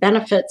about the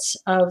benefits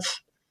of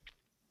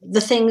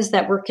the things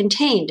that were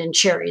contained in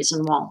cherries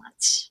and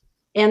walnuts.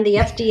 And the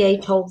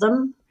FDA told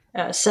them,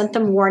 sent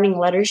them warning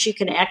letters. You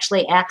can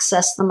actually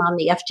access them on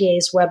the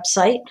FDA's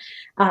website,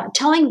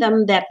 telling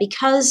them that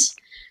because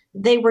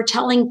they were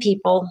telling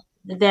people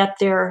that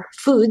their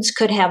foods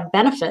could have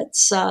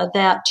benefits,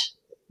 that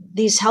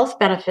these health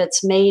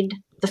benefits made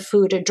the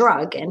food a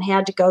drug and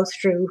had to go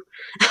through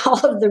all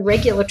of the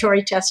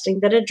regulatory testing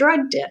that a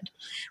drug did.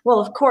 Well,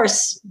 of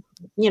course,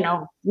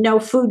 no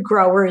food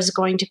grower is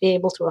going to be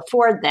able to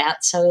afford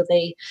that. So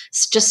they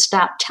just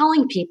stopped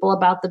telling people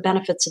about the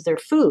benefits of their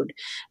food.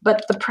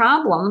 But the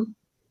problem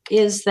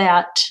is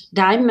that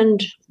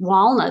Diamond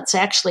Walnuts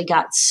actually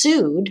got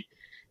sued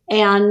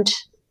and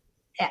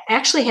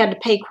actually had to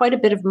pay quite a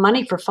bit of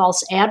money for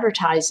false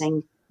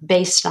advertising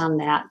based on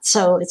that.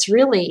 So it's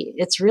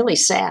really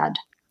sad.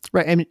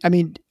 Right. I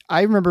mean,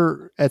 I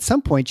remember at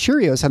some point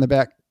Cheerios on the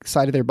back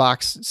side of their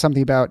box,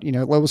 something about,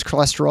 lowers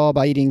cholesterol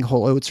by eating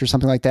whole oats or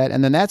something like that.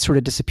 And then that sort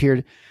of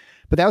disappeared.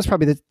 But that was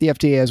probably the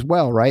FDA as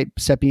well, right?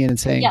 Stepping in and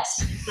saying.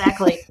 Yes,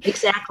 exactly.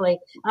 Exactly.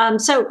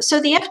 So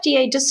the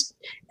FDA just,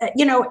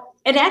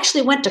 it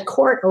actually went to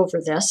court over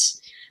this.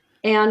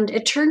 And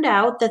it turned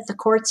out that the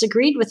courts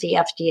agreed with the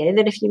FDA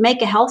that if you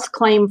make a health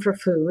claim for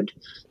food,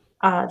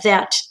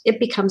 that it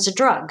becomes a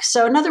drug.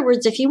 So in other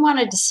words, if you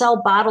wanted to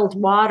sell bottled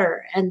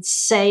water and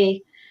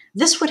say,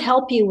 this would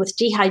help you with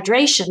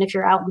dehydration if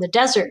you're out in the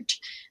desert,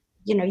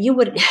 you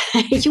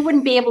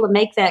wouldn't be able to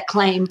make that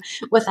claim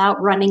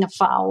without running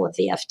afoul of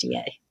the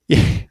FDA.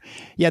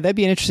 Yeah, that'd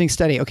be an interesting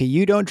study. Okay,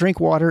 you don't drink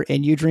water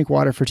and you drink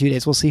water for 2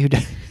 days. We'll see who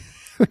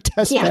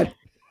does that.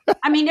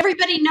 I mean,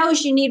 everybody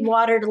knows you need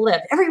water to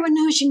live. Everyone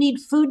knows you need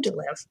food to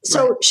live.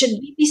 So Should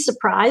we be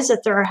surprised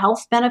that there are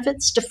health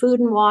benefits to food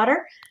and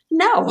water?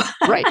 No.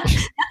 Right.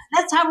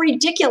 That's how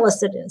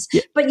ridiculous it is.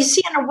 Yeah. But you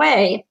see, in a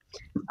way,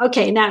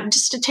 okay, now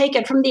just to take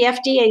it from the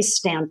FDA's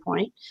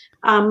standpoint,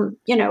 so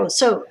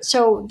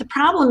the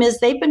problem is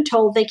they've been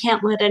told they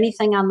can't let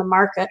anything on the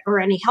market or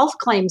any health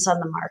claims on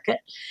the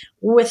market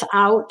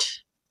without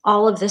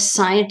all of this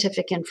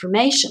scientific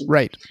information.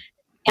 Right.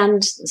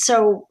 And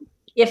so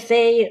if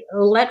they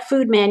let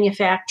food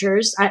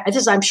manufacturers,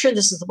 I'm sure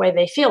this is the way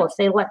they feel, if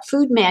they let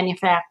food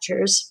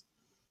manufacturers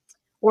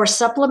or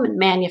supplement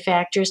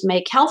manufacturers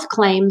make health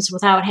claims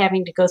without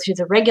having to go through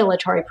the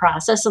regulatory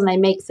process, and they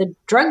make the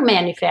drug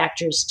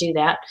manufacturers do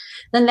that,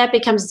 then that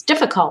becomes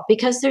difficult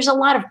because there's a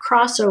lot of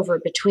crossover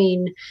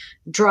between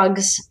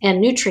drugs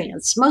and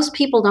nutrients. Most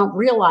people don't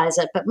realize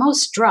it, but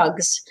most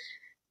drugs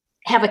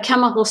have a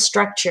chemical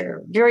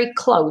structure very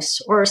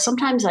close or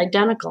sometimes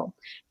identical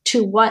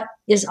to what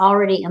is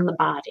already in the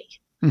body.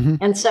 Mm-hmm.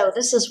 And so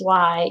this is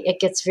why it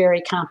gets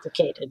very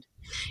complicated.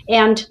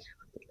 And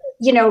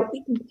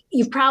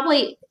you've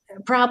probably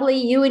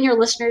you and your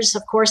listeners,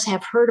 of course,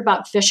 have heard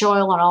about fish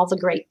oil and all the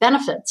great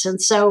benefits.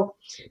 And so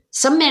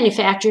some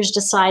manufacturers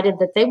decided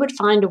that they would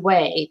find a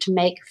way to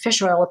make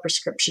fish oil a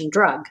prescription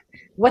drug.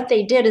 What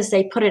they did is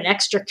they put an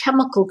extra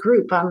chemical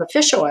group on the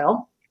fish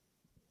oil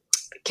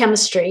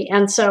chemistry.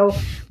 And so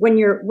when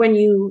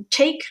you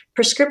take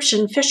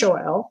prescription fish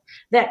oil,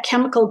 that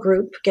chemical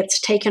group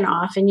gets taken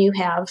off and you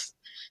have,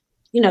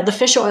 the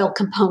fish oil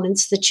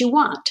components that you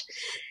want.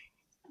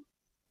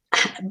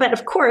 But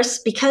of course,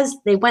 because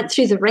they went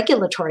through the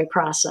regulatory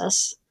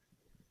process,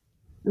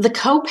 the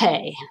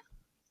copay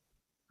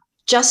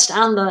just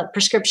on the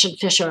prescription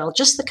fish oil,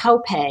 just the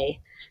copay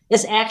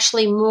is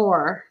actually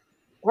more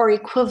or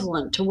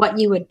equivalent to what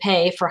you would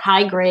pay for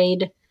high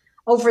grade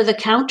over the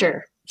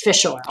counter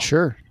fish oil.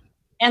 Sure.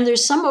 And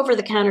there's some over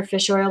the counter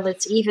fish oil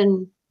that's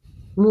even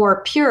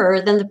more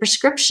pure than the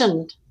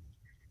prescription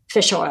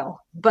fish oil.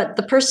 But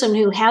the person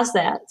who has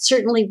that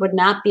certainly would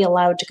not be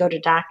allowed to go to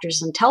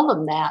doctors and tell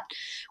them that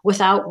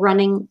without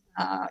running,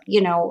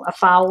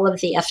 afoul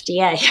of the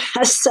FDA.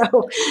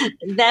 So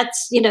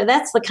that's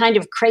the kind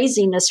of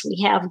craziness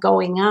we have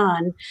going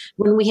on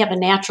when we have a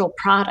natural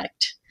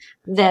product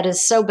that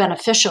is so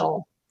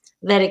beneficial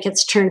that it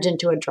gets turned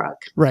into a drug.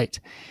 Right.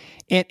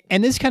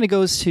 And this kind of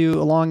goes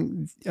to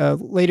along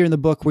later in the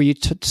book where you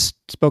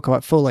spoke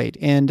about folate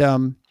and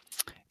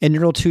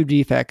neural tube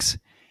defects.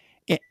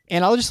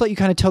 And I'll just let you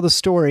kind of tell the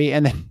story,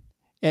 and then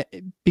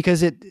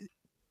because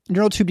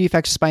neural tube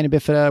defects, spina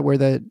bifida, where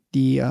the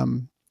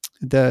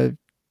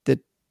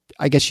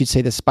I guess you'd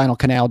say the spinal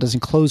canal doesn't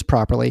close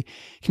properly,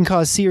 can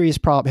cause serious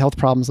health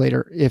problems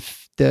later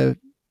if the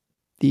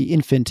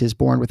infant is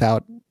born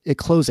without it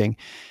closing,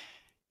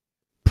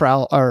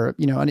 or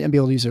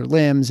unable to use their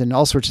limbs and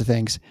all sorts of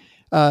things.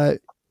 And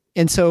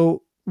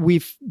so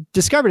we've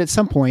discovered at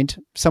some point,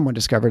 someone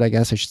discovered, I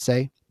guess I should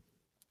say,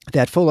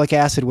 that folic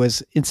acid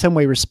was in some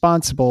way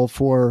responsible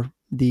for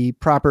the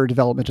proper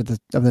development of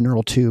the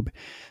neural tube.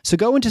 So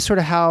go into sort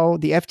of how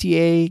the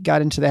FDA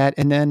got into that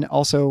and then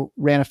also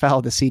ran afoul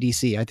of the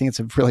CDC. I think it's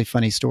a really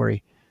funny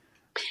story.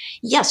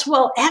 Yes.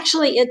 Well,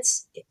 actually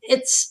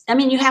I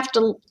mean, you have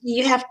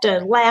to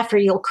laugh or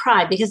you'll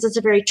cry because it's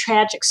a very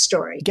tragic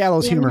story.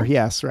 Gallows humor.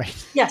 Yes. Right.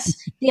 Yes.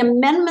 The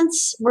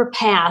amendments were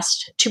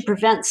passed to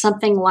prevent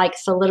something like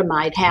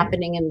thalidomide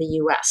happening in the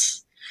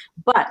U.S.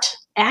 But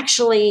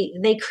actually,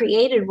 they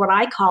created what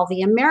I call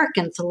the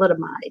American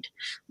thalidomide,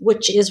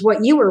 which is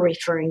what you were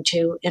referring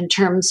to in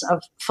terms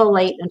of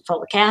folate and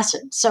folic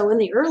acid. So in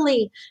the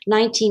early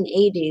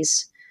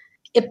 1980s,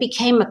 it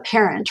became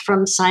apparent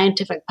from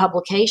scientific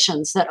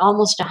publications that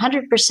almost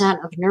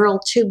 100% of neural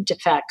tube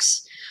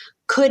defects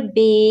could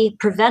be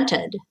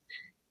prevented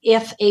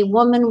if a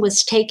woman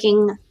was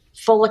taking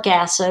folic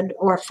acid,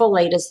 or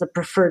folate is the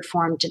preferred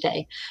form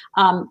today,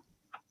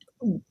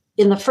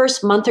 in the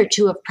first month or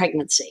two of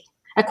pregnancy.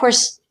 Of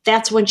course,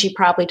 that's when she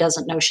probably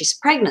doesn't know she's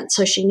pregnant,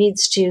 so she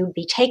needs to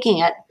be taking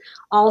it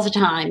all the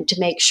time to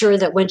make sure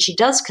that when she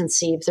does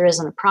conceive, there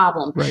isn't a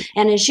problem. Right.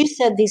 And as you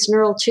said, these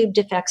neural tube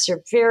defects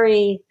are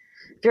very,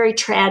 very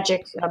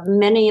tragic.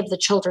 Many of the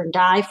children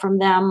die from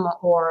them,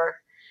 or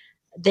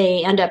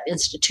they end up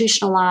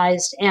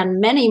institutionalized, and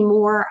many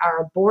more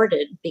are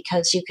aborted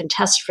because you can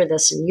test for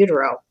this in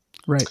utero.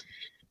 Right.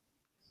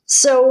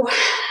 So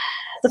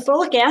the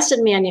folic acid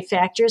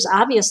manufacturers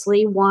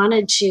obviously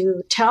wanted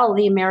to tell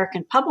the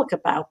American public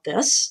about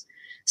this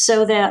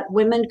so that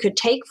women could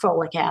take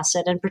folic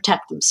acid and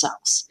protect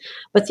themselves.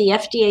 But the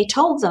FDA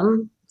told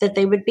them that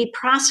they would be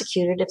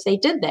prosecuted if they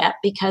did that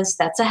because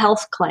that's a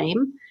health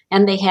claim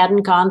and they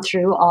hadn't gone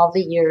through all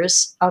the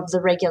years of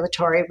the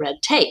regulatory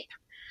red tape.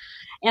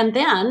 And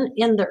then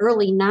in the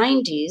early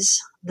 90s,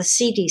 the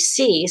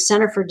CDC,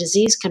 Center for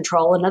Disease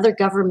Control, another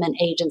government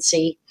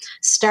agency,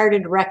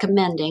 started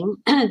recommending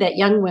that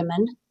young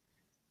women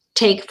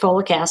take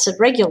folic acid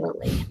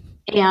regularly.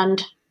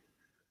 And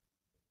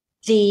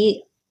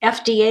the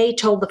FDA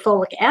told the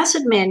folic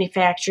acid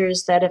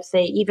manufacturers that if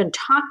they even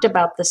talked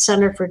about the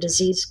Center for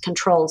Disease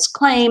Control's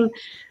claim,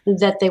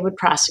 that they would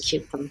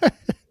prosecute them.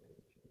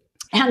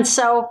 And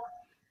so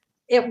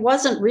it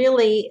wasn't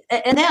really,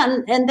 and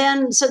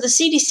then, so the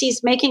CDC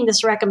is making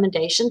this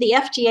recommendation. The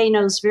FDA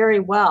knows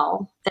very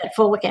well that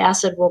folic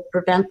acid will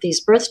prevent these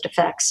birth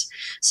defects.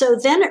 So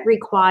then it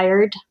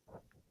required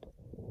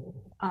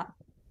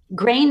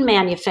grain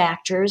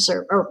manufacturers,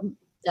 or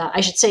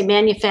I should say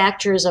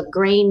manufacturers of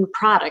grain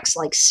products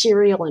like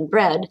cereal and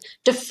bread,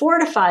 to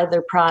fortify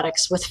their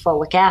products with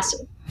folic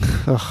acid.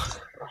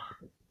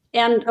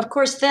 And of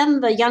course,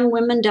 then the young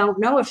women don't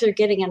know if they're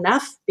getting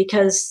enough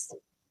because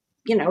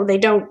they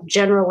don't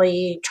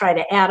generally try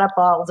to add up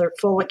all their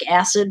folic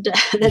acid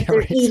that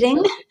they're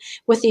eating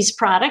with these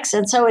products.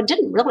 And so it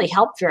didn't really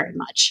help very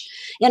much.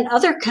 In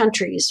other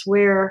countries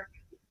where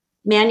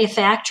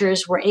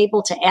manufacturers were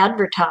able to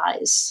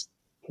advertise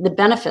the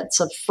benefits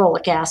of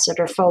folic acid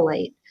or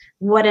folate,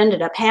 what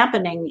ended up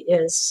happening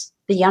is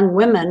the young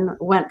women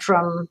went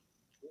from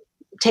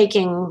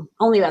taking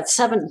only about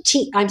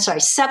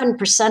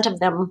 7% of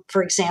them,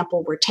 for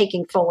example, were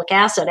taking folic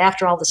acid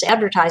after all this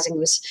advertising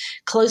was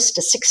close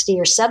to 60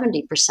 or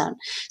 70%.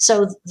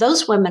 So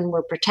those women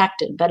were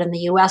protected. But in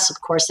the US,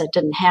 of course, that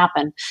didn't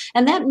happen.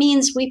 And that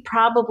means we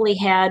probably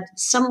had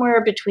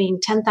somewhere between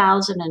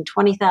 10,000 and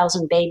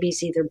 20,000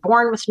 babies either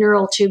born with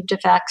neural tube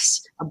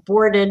defects,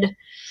 aborted,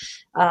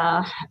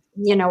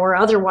 or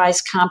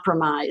otherwise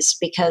compromised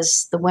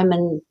because the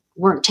women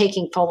weren't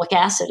taking folic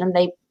acid, and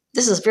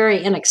this is very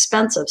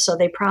inexpensive, so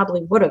they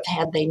probably would have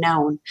had they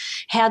known,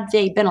 had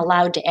they been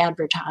allowed to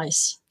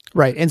advertise.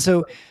 Right. And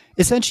so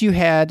essentially you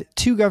had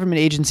two government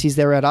agencies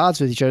that were at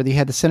odds with each other. You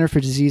had the Center for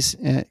Disease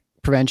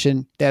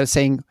Prevention that was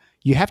saying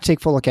you have to take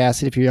folic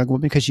acid if you're a young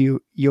woman because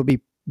you'll be,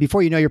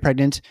 before you know you're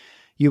pregnant,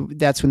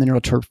 that's when the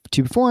neural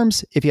tube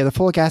forms. If you have the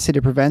folic acid,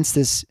 it prevents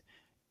this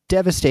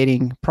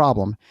devastating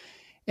problem.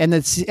 And the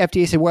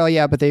FDA said, well,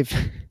 yeah, but they've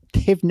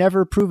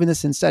never proven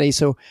this in studies,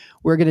 so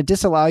we're going to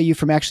disallow you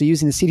from actually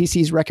using the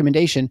CDC's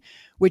recommendation,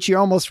 which you're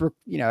almost,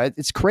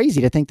 it's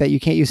crazy to think that you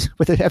can't use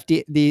what the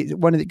FDA,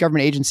 one of the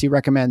government agency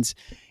recommends,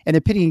 and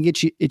they're pitting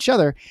against each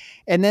other.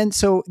 And then,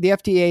 so the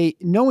FDA,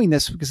 knowing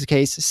this was the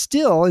case,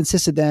 still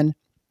insisted then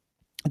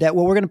that,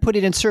 well, we're going to put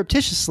it in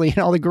surreptitiously in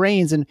all the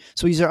grains. And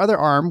so we use our other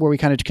arm where we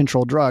kind of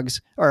control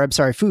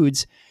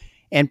foods,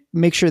 and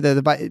make sure that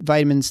the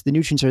vitamins, the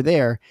nutrients are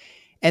there.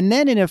 And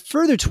then in a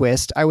further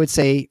twist, I would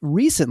say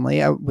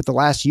recently, with the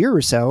last year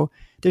or so,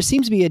 there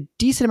seems to be a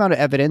decent amount of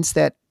evidence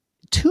that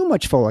too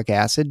much folic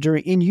acid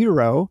in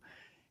utero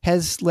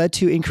has led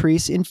to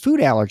increase in food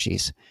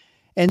allergies.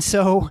 And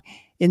so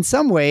in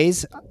some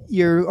ways,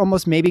 you're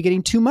almost maybe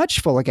getting too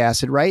much folic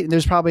acid, right? And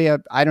there's probably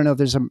I don't know if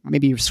there's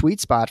maybe a sweet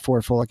spot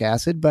for folic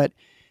acid, but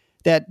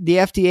that the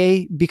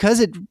FDA, because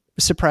it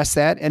suppressed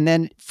that and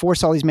then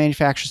forced all these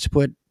manufacturers to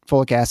put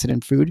folic acid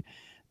in food,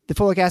 the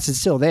folic acid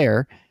is still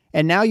there.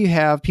 And now you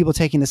have people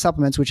taking the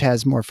supplements, which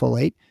has more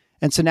folate.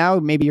 And so now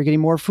maybe you're getting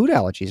more food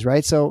allergies,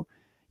 right? So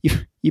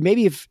you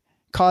maybe have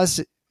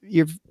caused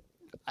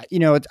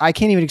I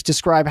can't even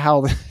describe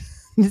how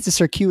it's a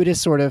circuitous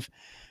sort of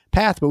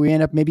path, but we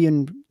end up maybe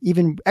in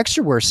even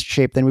extra worse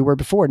shape than we were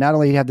before. Not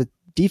only have the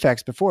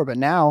defects before, but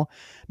now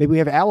maybe we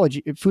have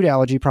food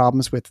allergy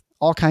problems with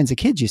all kinds of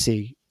kids you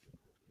see.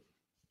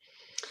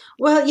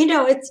 Well,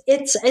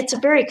 it's a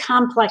very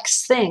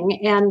complex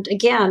thing. And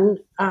again,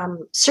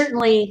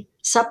 certainly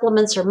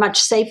supplements are much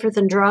safer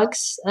than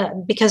drugs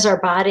because our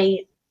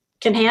body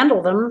can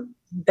handle them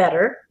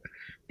better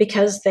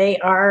because they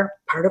are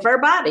part of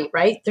our body,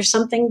 right? There's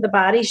something the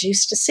body's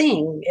used to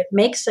seeing. It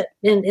makes it,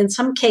 in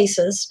some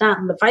cases, not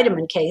in the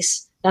vitamin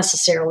case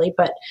necessarily,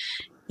 but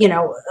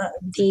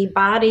the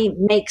body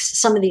makes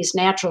some of these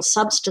natural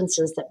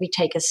substances that we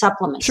take as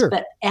supplements. Sure.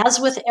 But as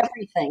with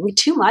everything,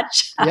 too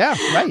much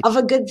of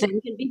a good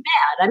thing can be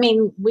bad. I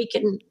mean,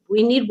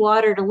 we need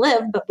water to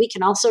live, but we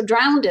can also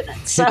drown in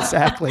it. So,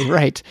 exactly,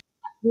 right.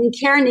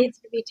 Care needs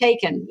to be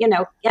taken,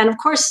 and of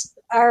course,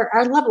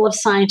 our level of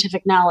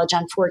scientific knowledge,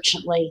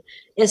 unfortunately,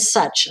 is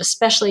such,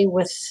 especially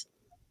with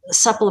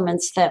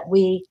supplements that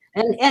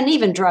and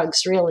even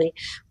drugs, really,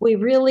 we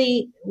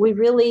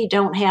really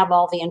don't have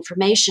all the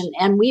information,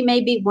 and we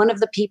may be one of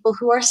the people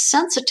who are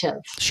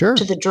sensitive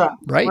to the drug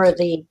or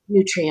the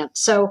nutrient.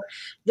 So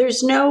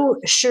there's no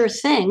sure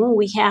thing.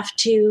 We have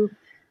to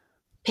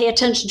pay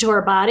attention to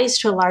our bodies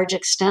to a large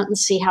extent and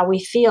see how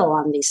we feel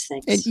on these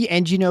things.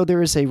 And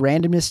there is a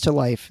randomness to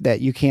life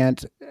that you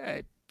can't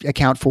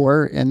account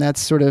for, and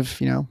that's sort of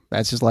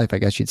that's just life, I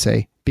guess you'd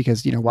say,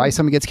 because why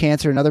someone gets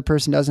cancer and another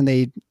person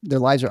doesn't, their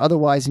lives are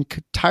otherwise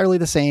entirely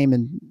the same,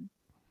 and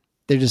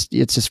it's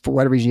just for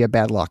whatever reason you have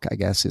bad luck, I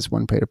guess is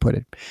one way to put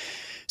it.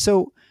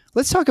 So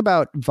let's talk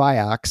about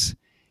Vioxx.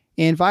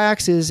 And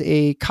Vioxx is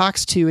a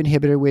COX-2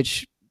 inhibitor,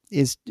 which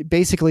is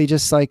basically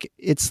just like,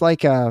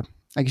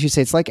 I guess you'd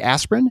say it's like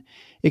aspirin,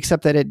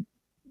 except that it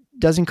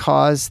doesn't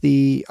cause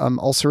the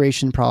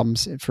ulceration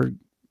problems for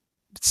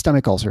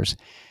stomach ulcers.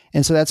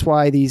 And so that's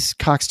why these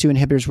COX-2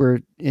 inhibitors were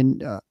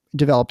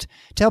developed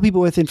to help people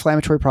with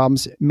inflammatory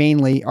problems,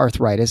 mainly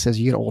arthritis as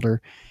you get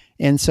older.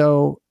 And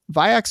so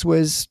Vioxx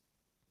was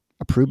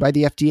approved by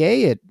the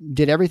FDA. It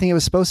did everything it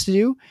was supposed to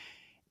do.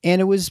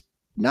 And it was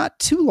not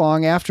too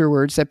long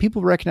afterwards that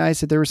people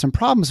recognized that there were some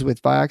problems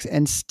with Vioxx,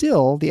 and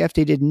still the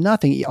FDA did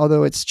nothing,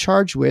 although it's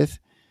charged with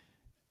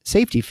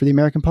safety for the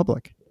American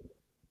public.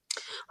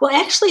 Well,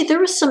 actually, there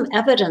was some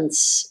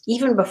evidence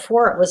even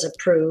before it was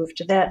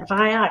approved that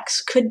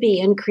Vioxx could be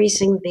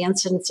increasing the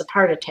incidence of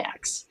heart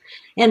attacks.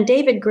 And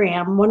David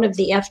Graham, one of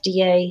the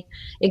FDA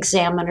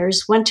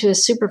examiners, went to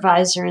his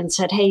supervisor and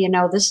said, "Hey,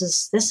 this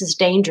is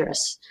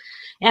dangerous."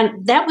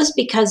 And that was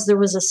because there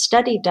was a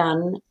study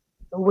done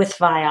with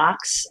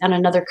Vioxx and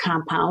another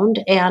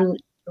compound,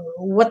 and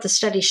what the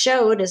study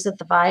showed is that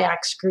the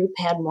Vioxx group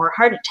had more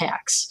heart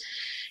attacks.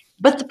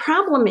 But the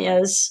problem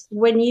is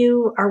when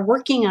you are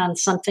working on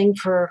something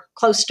for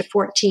close to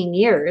 14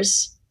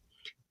 years,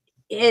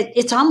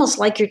 it's almost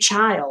like your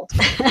child.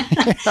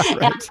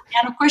 Right.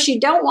 and of course, you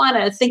don't want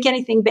to think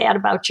anything bad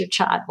about your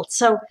child.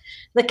 So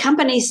the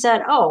company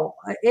said,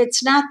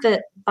 it's not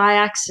that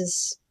Vioxx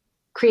is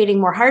creating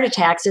more heart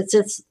attacks.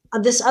 It's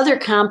this other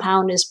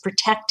compound is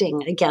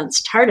protecting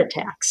against heart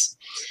attacks.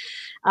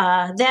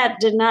 That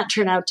did not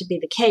turn out to be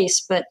the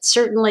case, but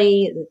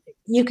certainly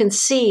you can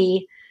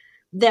see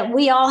that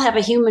we all have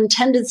a human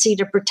tendency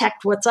to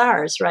protect what's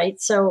ours, right?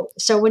 So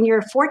when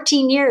you're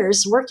 14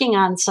 years working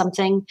on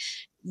something,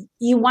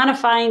 you want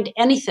to find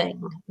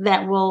anything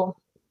that will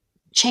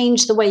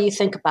change the way you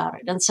think about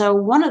it. And so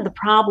one of the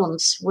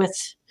problems with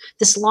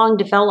this long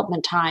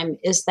development time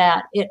is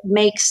that it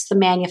makes the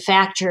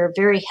manufacturer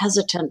very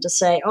hesitant to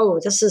say,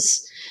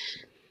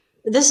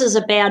 this is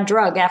a bad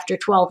drug after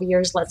 12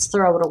 years, let's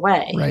throw it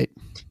away. Right.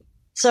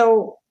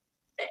 So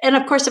And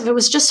of course, if it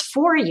was just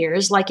 4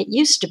 years like it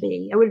used to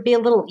be, it would be a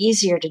little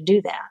easier to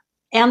do that.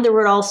 And there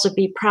would also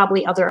be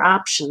probably other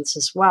options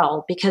as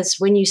well, because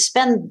when you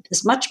spend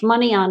as much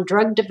money on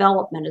drug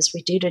development as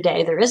we do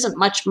today, there isn't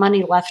much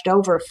money left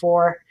over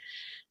for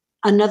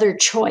another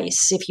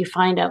choice if you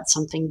find out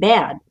something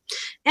bad.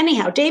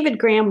 Anyhow, David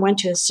Graham went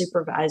to his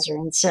supervisor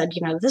and said,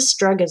 this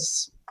drug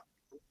is,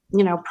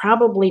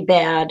 probably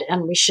bad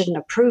and we shouldn't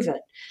approve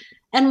it.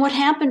 And what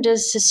happened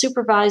is his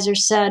supervisor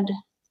said,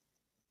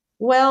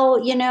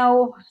 well,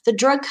 the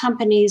drug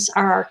companies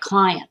are our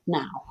client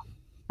now.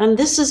 And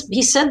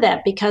he said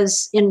that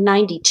because in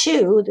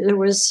 92, there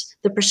was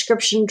the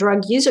Prescription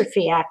Drug User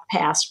Fee Act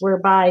passed,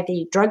 whereby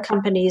the drug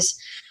companies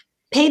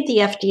paid the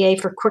FDA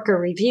for quicker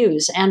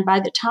reviews. And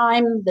by the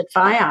time that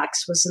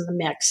Vioxx was in the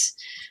mix,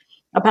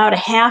 about a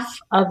half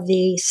of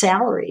the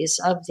salaries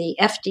of the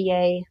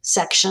FDA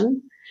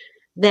section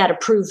that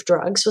approved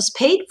drugs was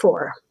paid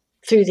for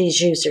through these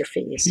user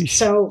fees. Eesh.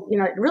 So,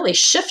 it really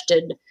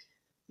shifted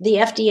the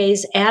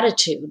FDA's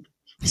attitude.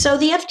 So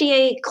the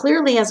FDA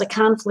clearly has a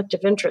conflict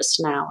of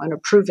interest now in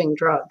approving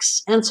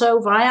drugs. And so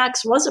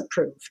Vioxx was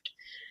approved.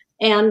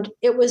 And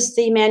it was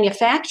the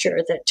manufacturer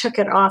that took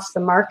it off the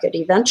market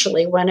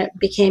eventually when it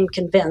became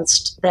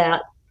convinced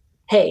that,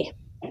 hey,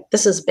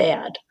 this is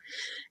bad.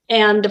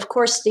 And of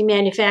course, the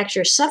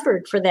manufacturer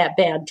suffered for that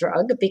bad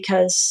drug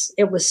because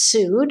it was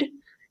sued.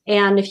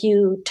 And if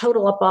you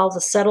total up all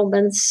the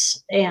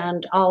settlements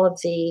and all of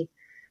the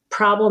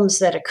problems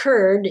that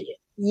occurred,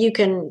 you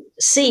can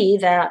see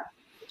that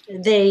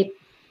they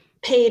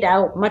paid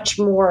out much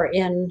more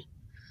in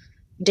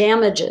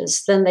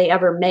damages than they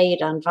ever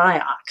made on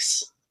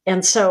Vioxx.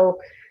 And so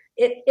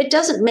it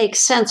doesn't make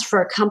sense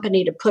for a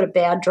company to put a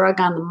bad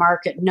drug on the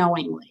market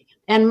knowingly.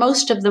 And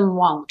most of them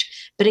won't.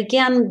 But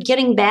again,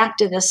 getting back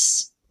to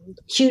this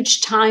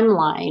huge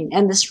timeline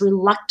and this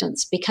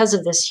reluctance because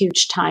of this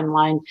huge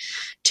timeline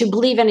to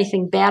believe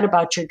anything bad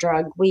about your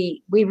drug,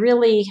 we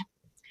really,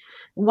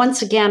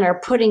 once again, are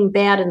putting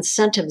bad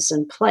incentives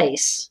in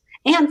place.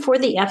 And for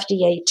the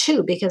FDA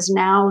too, because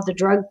now the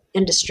drug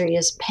industry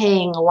is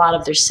paying a lot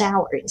of their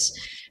salaries,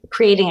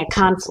 creating a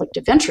conflict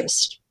of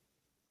interest.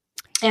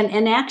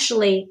 And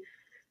actually,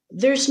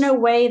 there's no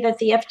way that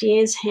the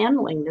FDA is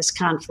handling this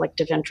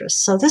conflict of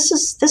interest. So this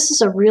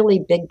is a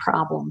really big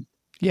problem.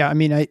 Yeah, I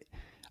mean,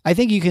 I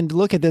think you can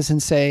look at this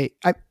and say,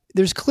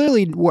 there's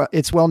clearly,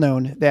 it's well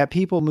known that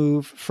people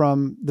move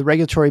from the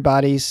regulatory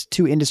bodies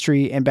to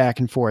industry and back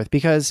and forth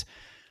because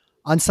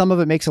on some of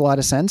it makes a lot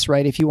of sense,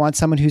 right? If you want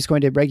someone who's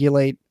going to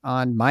regulate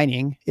on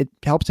mining, it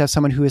helps to have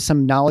someone who has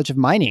some knowledge of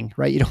mining,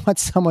 right? You don't want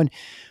someone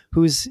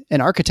who's an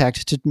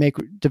architect to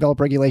develop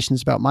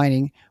regulations about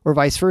mining or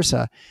vice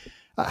versa.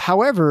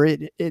 However,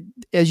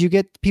 as you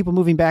get people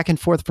moving back and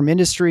forth from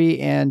industry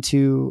and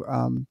to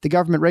the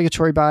government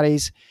regulatory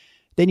bodies,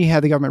 then you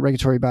have the government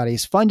regulatory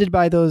bodies funded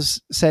by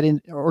those set in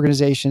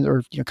organizations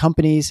or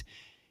companies.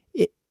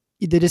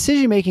 The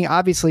decision-making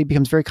obviously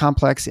becomes very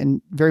complex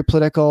and very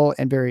political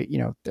and very,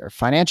 there are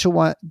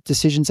financial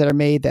decisions that are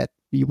made that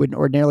you wouldn't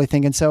ordinarily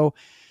think. And so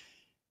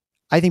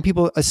I think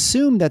people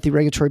assume that the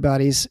regulatory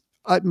bodies'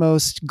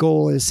 utmost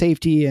goal is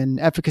safety and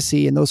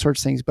efficacy and those sorts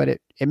of things, but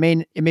it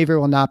may very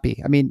well not be.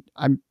 I mean,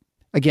 I'm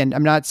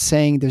not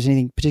saying there's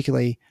anything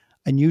particularly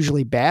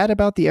unusually bad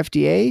about the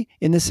FDA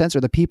in this sense or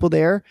the people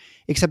there,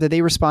 except that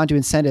they respond to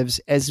incentives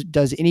as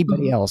does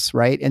anybody else,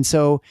 right? And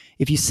so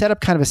if you set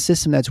up kind of a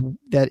system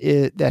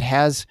that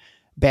has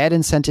bad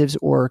incentives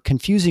or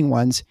confusing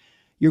ones,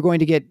 you're going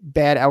to get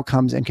bad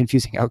outcomes and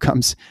confusing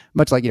outcomes,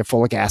 much like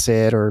folic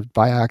acid or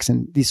Vioxx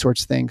and these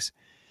sorts of things.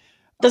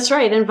 That's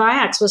right. And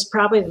Vioxx was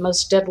probably the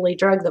most deadly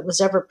drug that was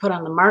ever put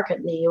on the market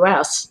in the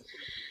U.S.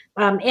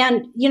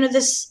 And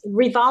this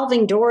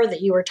revolving door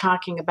that you were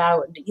talking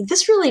about,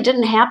 this really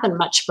didn't happen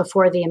much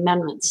before the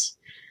amendments.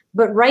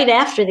 But right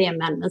after the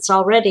amendments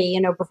already,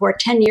 before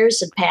 10 years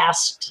had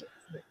passed,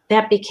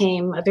 that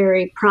became a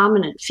very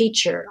prominent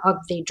feature of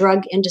the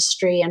drug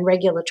industry and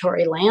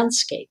regulatory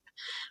landscape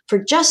for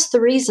just the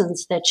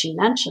reasons that you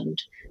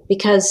mentioned.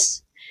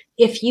 Because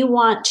if you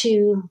want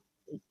to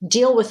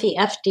deal with the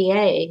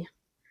FDA,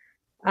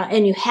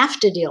 and you have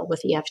to deal with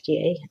the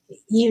FDA,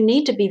 you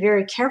need to be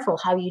very careful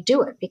how you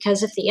do it.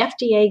 Because if the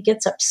FDA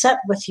gets upset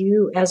with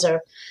you as a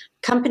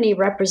company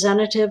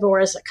representative or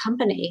as a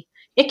company,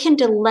 it can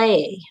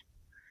delay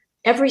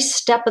every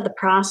step of the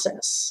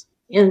process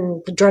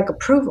in the drug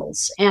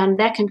approvals. And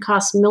that can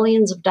cost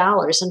millions of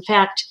dollars. In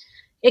fact,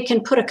 it can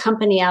put a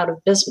company out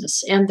of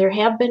business. And there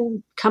have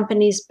been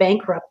companies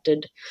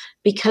bankrupted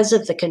because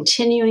of the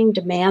continuing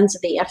demands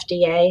of the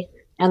FDA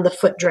and the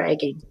foot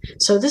dragging.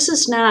 So this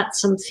is not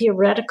some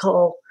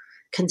theoretical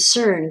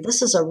concern.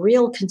 This is a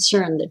real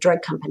concern that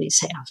drug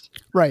companies have.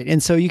 Right.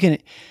 And so you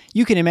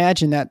can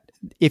imagine that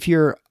if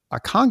you're a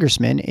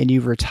congressman and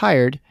you've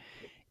retired,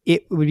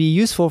 it would be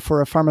useful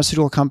for a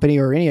pharmaceutical company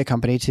or any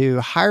company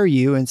to hire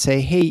you and say,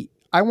 hey,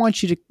 I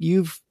want you to,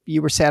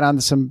 you were sat on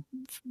some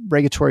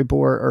regulatory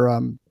board or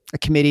a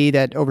committee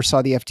that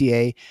oversaw the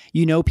FDA.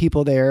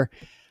 People there.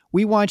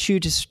 We want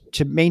you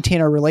to maintain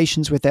our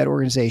relations with that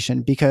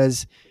organization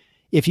because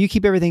if you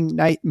keep everything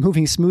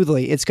moving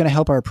smoothly, it's going to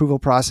help our approval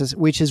process,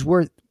 which is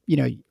worth, I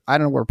don't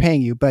know what we're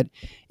paying you, but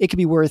it could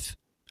be worth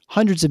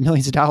hundreds of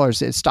millions of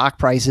dollars at stock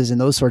prices and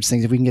those sorts of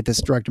things if we can get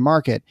this drug to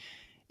market.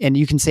 And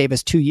you can save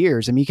us 2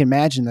 years. I mean, you can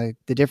imagine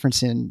the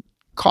difference in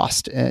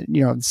cost,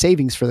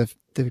 savings for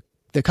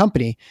the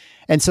company.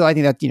 And so I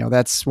think that,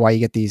 that's why you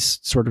get these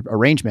sort of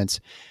arrangements.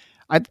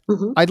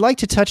 I'd like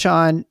to touch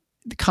on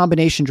the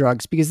combination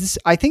drugs, because this,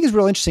 I think, is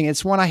real interesting.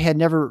 It's one I had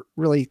never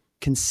really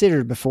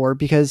considered before,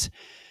 because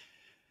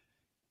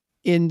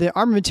in the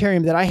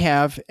armamentarium that I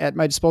have at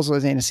my disposal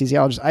as an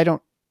anesthesiologist,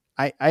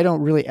 I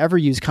don't really ever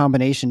use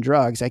combination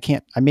drugs.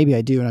 Maybe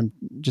I do, and I'm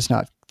just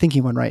not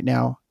thinking one right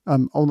now.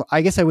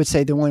 I guess I would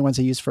say the only ones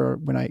I use for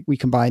when we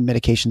combine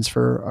medications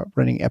for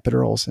running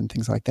epidurals and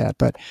things like that,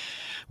 but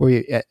where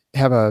you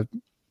have a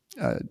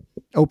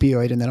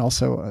opioid and then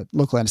also a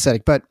local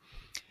anesthetic. But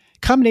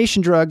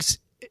combination drugs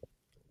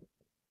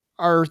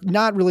are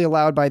not really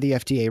allowed by the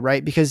FDA,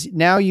 right? Because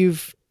now you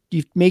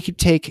make you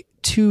take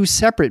two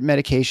separate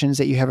medications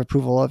that you have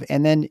approval of,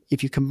 and then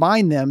if you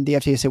combine them, the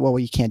FDA say, well,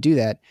 you can't do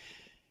that.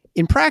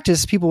 In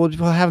practice, people will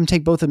have them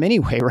take both of them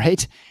anyway,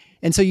 right?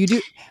 And so you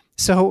do.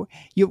 So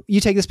you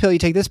take this pill, you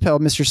take this pill,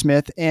 Mr.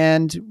 Smith,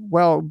 and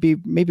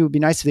maybe it would be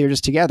nice if they were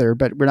just together,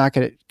 but we're not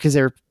going to, because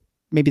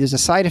maybe there's a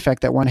side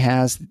effect that one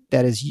has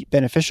that is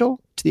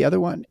beneficial to the other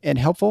one and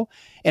helpful.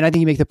 And I think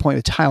you make the point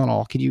with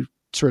Tylenol. Could you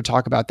sort of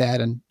talk about that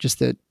and just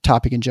the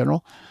topic in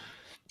general?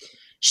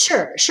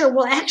 Sure.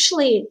 Well,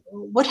 actually,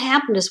 what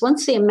happened is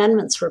once the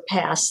amendments were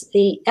passed,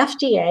 the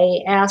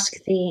FDA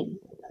asked the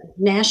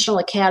National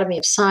Academy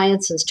of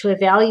Sciences to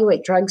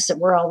evaluate drugs that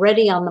were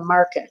already on the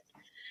market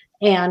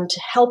and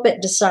help it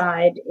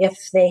decide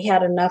if they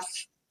had enough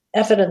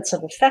evidence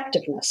of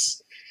effectiveness.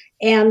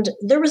 And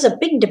there was a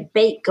big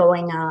debate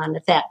going on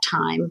at that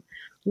time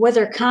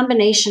whether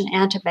combination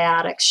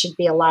antibiotics should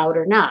be allowed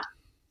or not.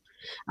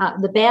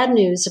 The bad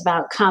news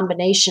about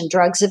combination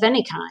drugs of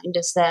any kind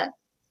is that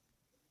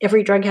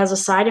every drug has a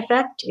side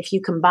effect. If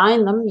you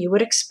combine them, you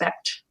would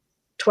expect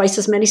twice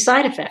as many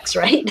side effects,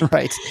 right?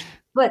 Right.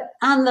 But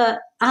on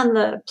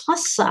the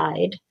plus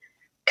side,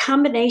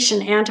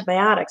 combination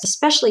antibiotics,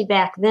 especially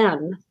back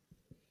then,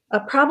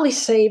 probably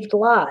saved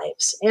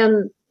lives.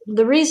 And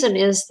the reason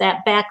is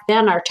that back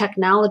then our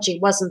technology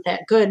wasn't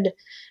that good,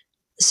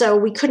 so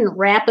we couldn't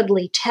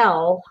rapidly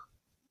tell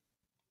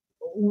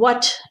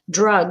what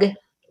drug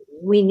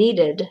we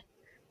needed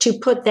to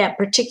put that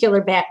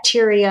particular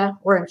bacteria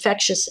or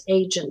infectious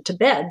agent to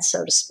bed,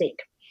 so to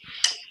speak.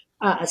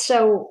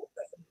 So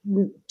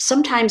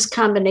sometimes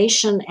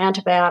combination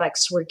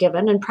antibiotics were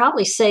given and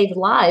probably saved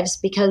lives,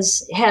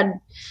 because had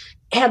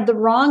the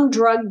wrong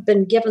drug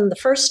been given the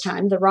first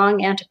time, the wrong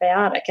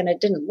antibiotic, and it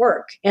didn't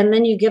work, and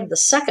then you give the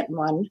second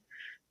one,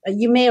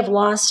 you may have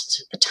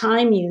lost the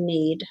time you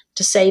need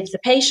to save the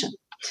patient.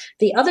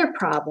 The other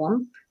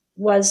problem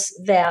was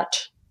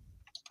that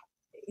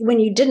when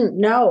you didn't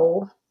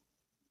know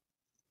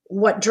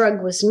what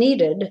drug was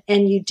needed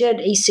and you did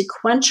a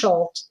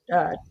sequential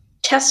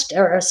test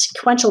or a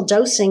sequential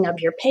dosing of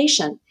your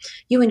patient,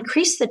 you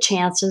increase the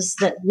chances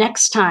that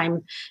next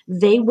time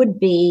they would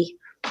be,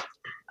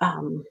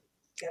 the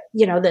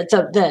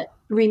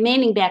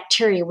remaining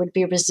bacteria would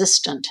be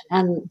resistant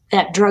and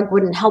that drug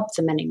wouldn't help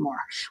them anymore.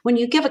 When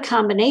you give a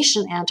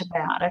combination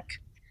antibiotic,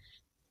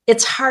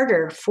 it's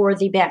harder for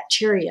the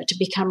bacteria to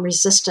become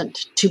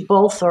resistant to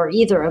both or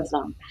either of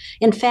them.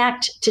 In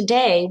fact,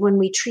 today, when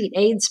we treat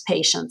AIDS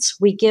patients,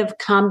 we give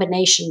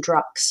combination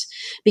drugs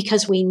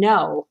because we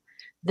know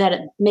that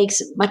it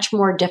makes it much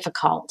more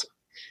difficult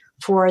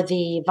for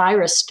the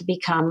virus to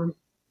become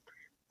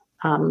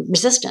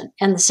resistant.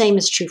 And the same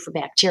is true for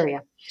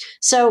bacteria.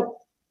 So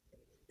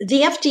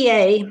the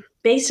FDA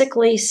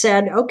basically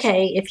said,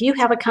 okay, if you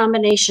have a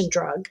combination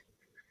drug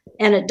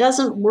and it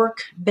doesn't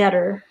work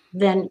better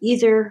than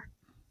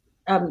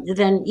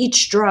than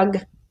each drug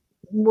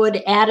would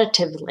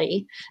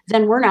additively,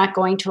 then we're not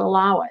going to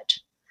allow it.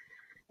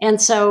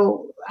 And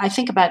so I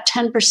think about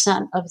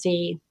 10% of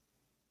the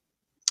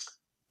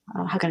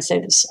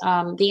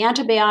the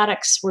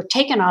antibiotics were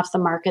taken off the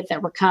market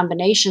that were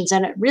combinations,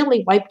 and it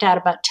really wiped out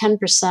about 10%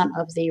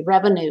 of the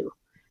revenue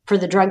for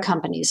the drug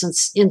companies, and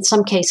in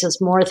some cases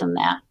more than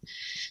that.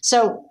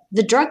 So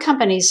the drug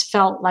companies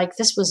felt like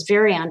this was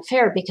very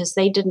unfair because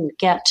they didn't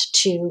get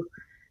to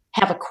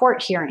have a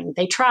court hearing.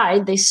 They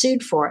tried, they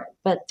sued for it,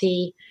 but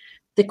the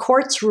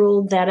courts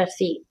ruled that if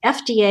the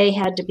FDA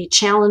had to be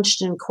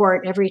challenged in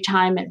court every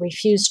time it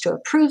refused to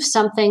approve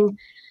something,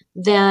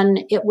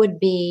 then it would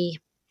be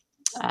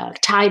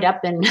tied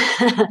up in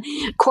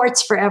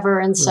courts forever.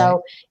 And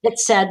so It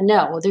said,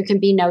 no, there can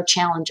be no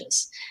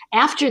challenges.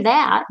 After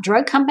that,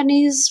 drug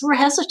companies were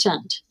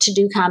hesitant to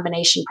do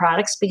combination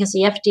products because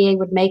the FDA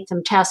would make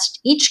them test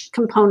each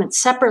component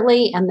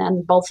separately and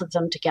then both of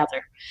them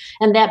together.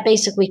 And that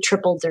basically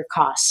tripled their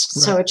costs.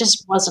 Right. So it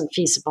just wasn't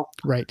feasible.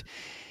 Right.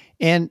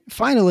 And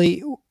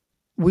finally,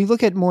 we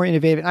look at more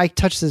innovative, I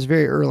touched this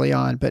very early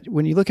on, but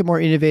when you look at more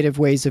innovative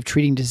ways of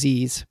treating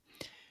disease,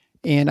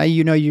 and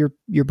your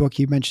book,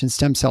 you mentioned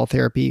stem cell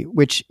therapy,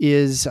 which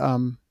is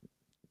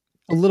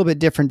a little bit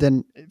different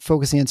than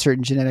focusing on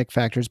certain genetic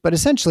factors, but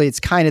essentially it's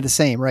kind of the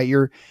same, right?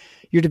 You're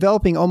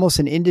developing almost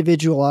an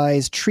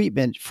individualized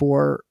treatment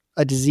for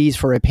a disease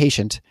for a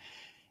patient.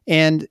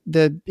 And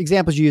the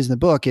examples you use in the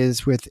book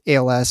is with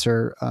ALS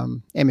or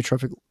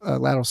amyotrophic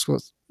lateral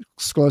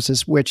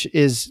sclerosis, which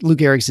is Lou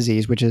Gehrig's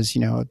disease, which is,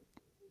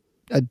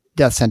 a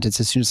death sentence.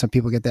 As soon as some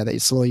people get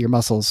that slowly your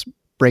muscles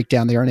break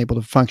down, they aren't able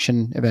to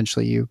function.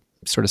 Eventually you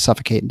sort of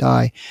suffocate and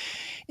die.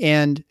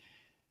 And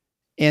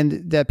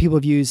that people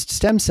have used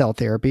stem cell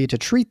therapy to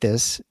treat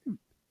this.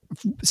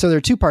 So there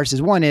are two parts.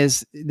 One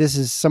is this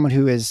is someone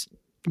who has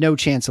no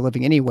chance of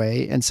living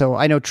anyway. And so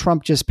I know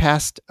Trump just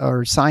passed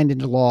or signed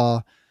into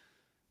law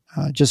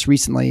just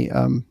recently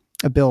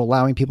a bill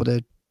allowing people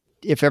to,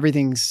 I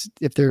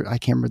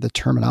can't remember the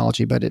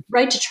terminology, but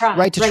right to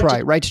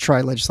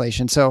try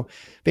legislation. So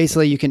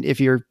basically you can, if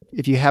you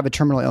have a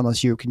terminal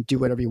illness, you can do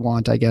whatever you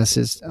want, I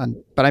guess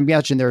but I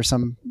imagine there are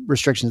some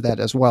restrictions to that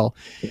as well.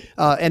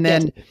 And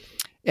then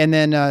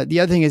the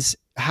other thing is,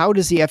 how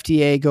does the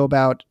FDA go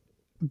about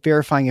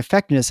verifying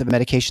effectiveness of a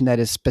medication that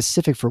is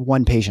specific for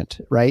one patient,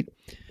 right?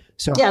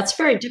 So yeah, it's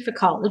very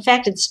difficult. In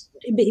fact, it's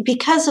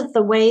because of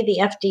the way the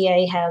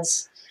FDA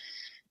has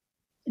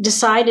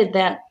decided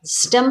that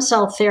stem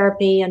cell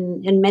therapy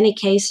in many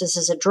cases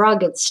is a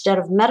drug instead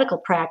of medical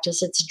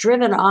practice. It's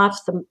driven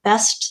off the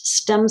best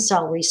stem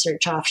cell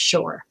research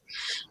offshore.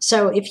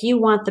 So if you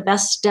want the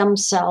best stem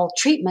cell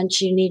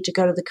treatment, you need to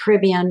go to the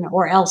Caribbean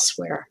or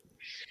elsewhere.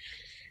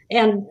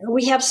 And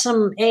we have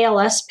some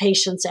ALS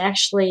patients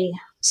actually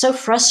so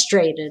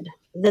frustrated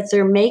that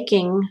they're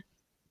making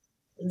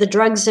the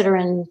drugs that are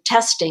in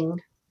testing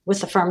with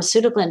the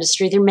pharmaceutical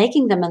industry, they're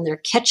making them in their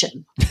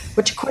kitchen,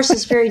 which of course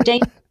is very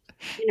dangerous.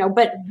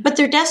 But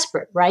they're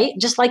desperate, right?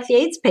 Just like the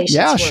AIDS patients.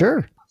 Yeah, were.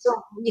 sure. So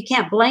you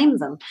can't blame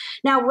them.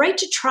 Now, right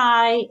to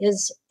try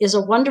is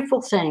a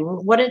wonderful thing.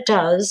 What it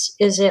does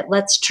is it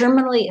lets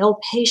terminally ill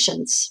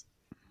patients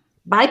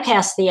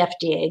bypass the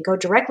FDA, go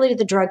directly to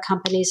the drug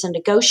companies and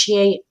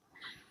negotiate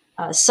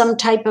some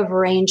type of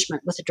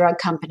arrangement with the drug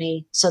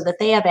company so that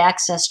they have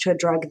access to a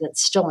drug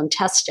that's still in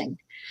testing.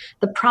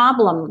 The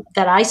problem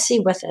that I see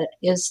with it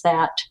is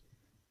that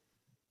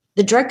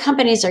the drug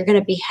companies are going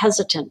to be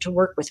hesitant to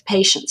work with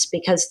patients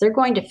because they're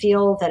going to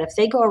feel that if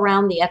they go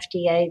around the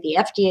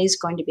FDA is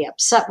going to be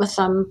upset with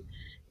them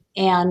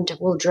and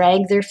will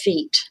drag their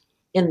feet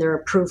in their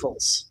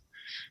approvals.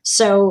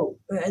 So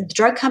the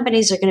drug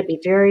companies are going to be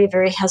very,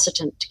 very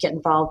hesitant to get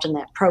involved in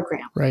that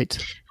program.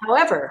 Right.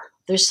 However,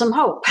 there's some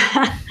hope.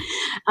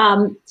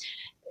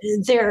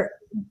 There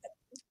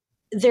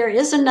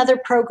is another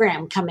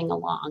program coming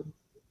along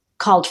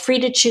called Free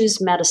to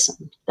Choose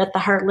Medicine that the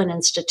Heartland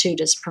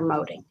Institute is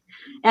promoting.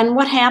 And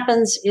what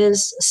happens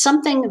is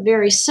something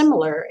very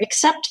similar,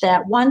 except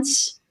that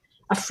once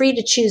a free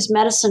to choose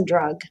medicine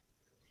drug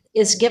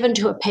is given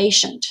to a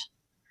patient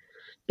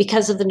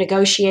because of the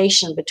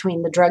negotiation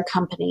between the drug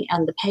company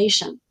and the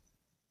patient,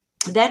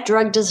 that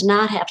drug does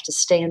not have to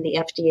stay in the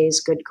FDA's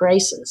good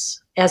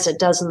graces as it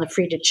does in the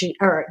free to choose,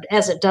 or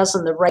as it does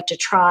in the right to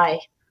try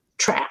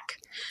track.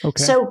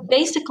 Okay. So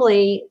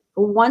basically,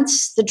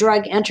 once the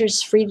drug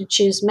enters free to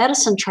choose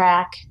medicine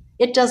track,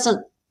 it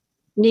doesn't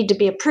need to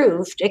be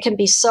approved. It can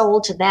be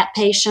sold to that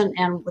patient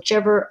and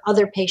whichever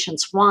other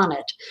patients want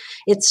it.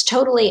 It's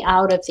totally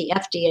out of the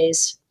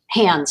FDA's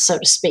hands, so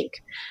to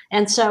speak.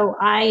 And so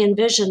I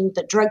envision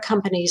that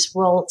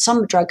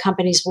some drug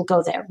companies will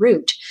go that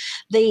route.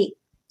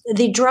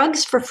 The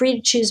drugs for free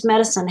to choose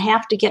medicine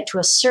have to get to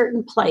a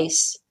certain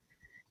place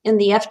in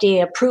the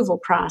FDA approval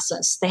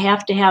process. They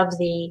have to have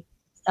the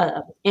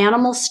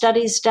animal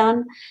studies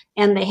done,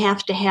 and they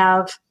have to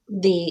have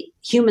the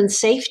human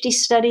safety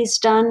studies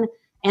done,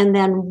 and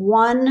then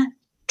one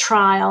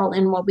trial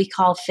in what we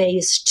call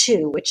phase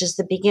 2, which is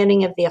the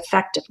beginning of the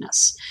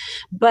effectiveness.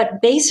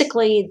 But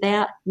basically,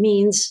 that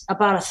means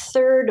about a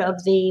third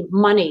of the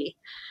money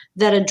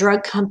that a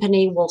drug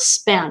company will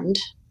spend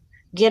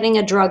getting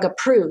a drug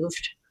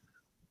approved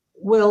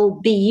will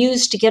be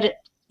used to get it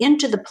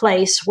into the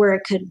place where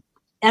it could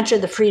enter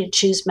the free to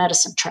choose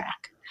medicine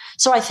track.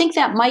 So I think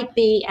that might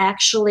be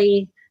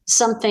actually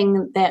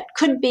something that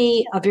could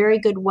be a very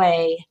good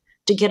way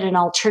to get an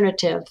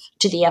alternative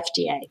to the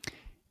FDA.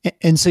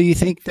 And so you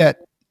think that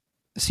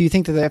the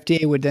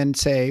FDA would then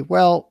say,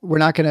 well, we're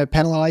not going to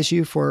penalize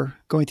you for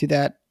going through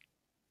that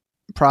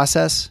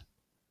process?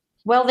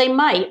 Well, they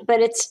might, but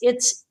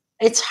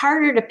it's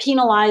harder to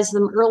penalize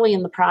them early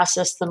in the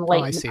process than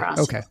late in the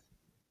process. Okay.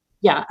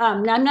 Yeah,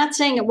 I'm not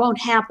saying it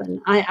won't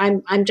happen.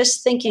 I'm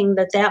just thinking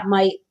that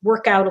might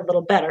work out a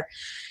little better.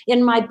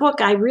 In my book,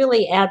 I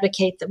really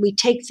advocate that we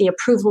take the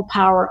approval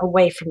power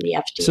away from the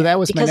FDA. So that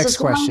was my next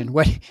question.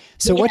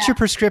 What's your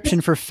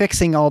prescription for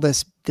fixing all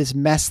this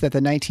mess that the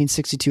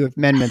 1962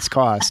 amendments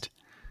caused?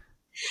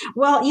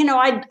 Well,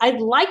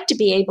 I'd like to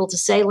be able to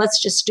say,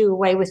 let's just do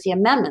away with the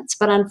amendments.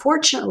 But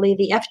unfortunately,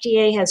 the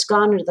FDA has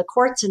gone into the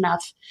courts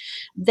enough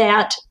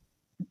that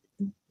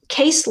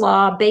case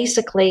law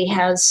basically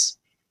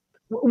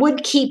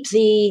would keep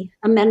the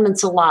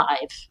amendments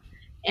alive.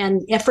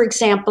 And if, for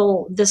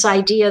example, this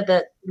idea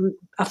that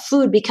a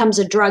food becomes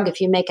a drug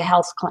if you make a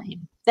health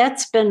claim,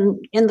 that's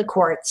been in the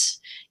courts.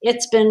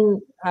 It's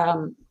been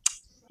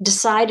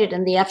decided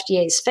in the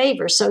FDA's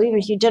favor. So even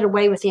if you did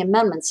away with the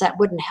amendments, that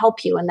wouldn't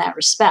help you in that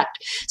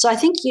respect. So I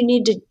think you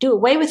need to do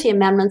away with the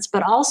amendments,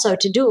 but also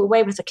to do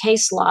away with the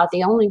case law.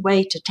 The only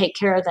way to take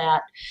care of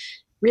that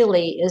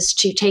really is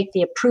to take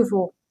the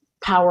approval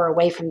power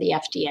away from the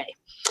FDA.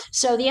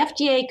 So the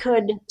FDA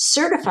could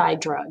certify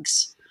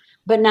drugs,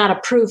 but not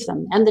approve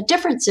them. And the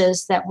difference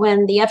is that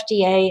when the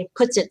FDA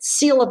puts its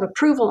seal of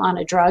approval on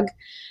a drug,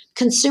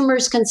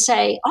 consumers can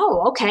say,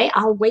 oh, okay,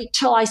 I'll wait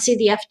till I see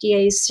the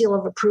FDA's seal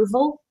of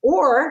approval,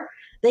 or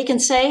they can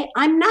say,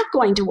 I'm not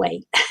going to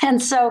wait.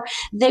 And so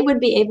they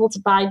would be able to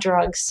buy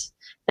drugs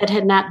that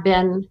had not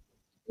been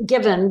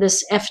given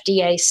this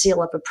FDA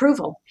seal of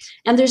approval.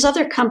 And there's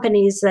other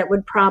companies that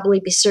would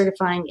probably be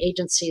certifying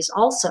agencies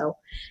also.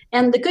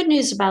 And the good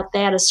news about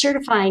that is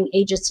certifying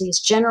agencies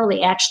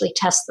generally actually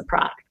test the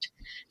product.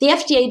 The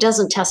FDA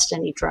doesn't test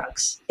any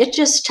drugs. It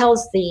just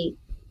tells the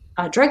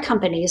drug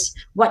companies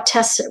what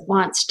tests it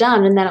wants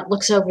done, and then it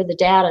looks over the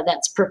data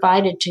that's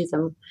provided to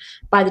them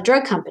by the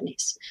drug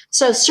companies.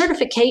 So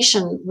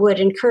certification would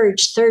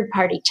encourage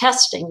third-party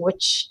testing,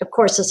 which, of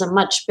course, is a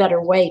much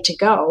better way to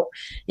go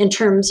in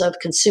terms of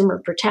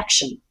consumer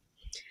protection.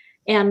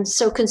 And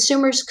so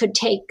consumers could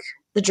take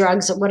the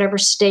drugs at whatever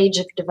stage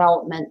of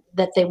development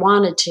that they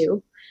wanted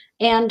to.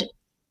 And,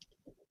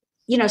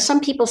 some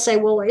people say,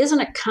 well,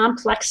 isn't it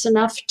complex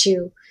enough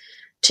to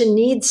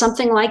need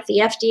something like the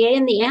FDA?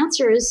 And the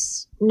answer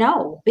is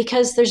no,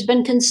 because there's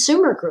been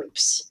consumer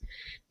groups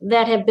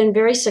that have been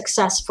very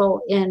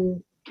successful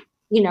in,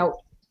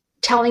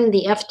 telling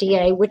the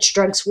FDA which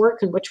drugs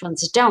work and which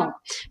ones don't.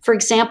 For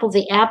example,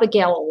 the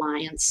Abigail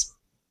Alliance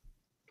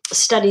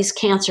studies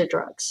cancer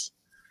drugs.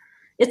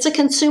 It's a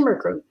consumer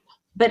group,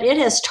 but it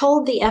has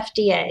told the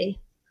FDA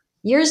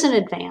years in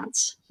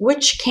advance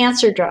which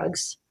cancer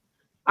drugs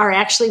are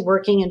actually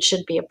working and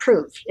should be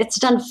approved. It's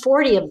done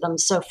 40 of them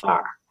so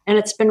far. And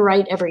it's been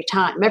right every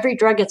time. Every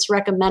drug it's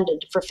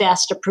recommended for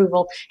fast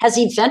approval has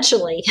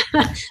eventually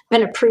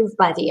been approved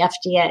by the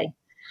FDA.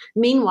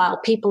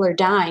 Meanwhile, people are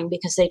dying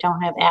because they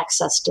don't have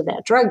access to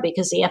that drug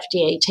because the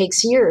FDA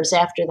takes years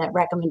after that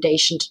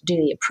recommendation to do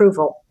the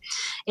approval.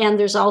 And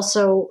there's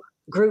also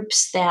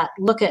groups that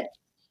look at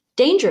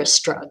dangerous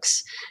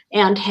drugs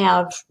and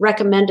have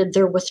recommended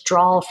their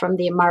withdrawal from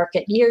the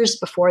market years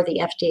before the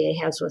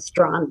FDA has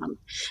withdrawn them.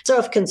 So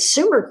if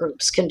consumer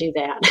groups can do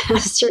that,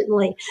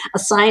 certainly a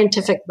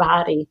scientific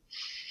body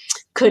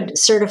could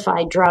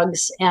certify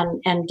drugs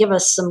and give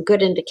us some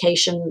good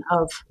indication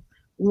of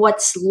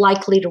what's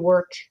likely to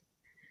work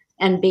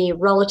and be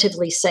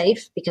relatively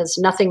safe, because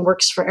nothing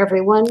works for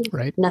everyone,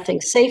 right.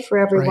 Nothing's safe for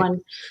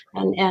everyone,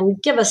 right.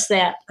 and give us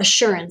that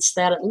assurance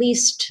that at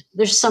least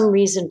there's some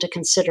reason to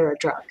consider a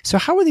drug. So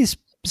how are these?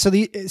 So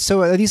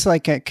are these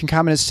like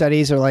concomitant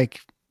studies, or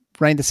like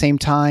running at the same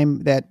time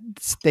that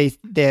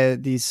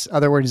these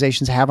other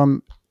organizations have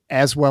them,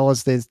 as well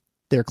as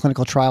their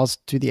clinical trials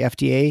through the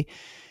FDA?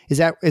 Is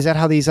that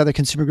how these other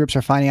consumer groups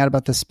are finding out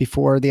about this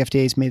before the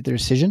FDA's made their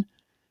decision?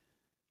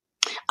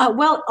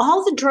 Well,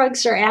 all the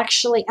drugs in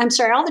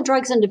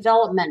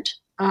development,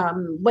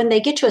 when they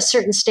get to a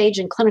certain stage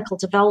in clinical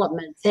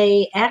development,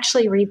 they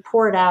actually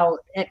report out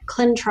at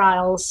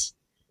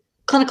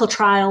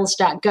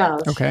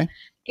clinicaltrials.gov. Okay.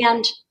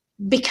 And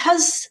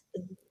because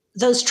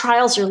those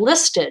trials are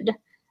listed,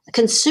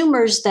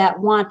 consumers that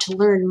want to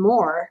learn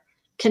more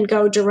can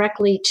go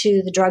directly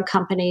to the drug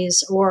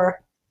companies,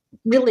 or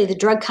really the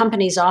drug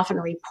companies often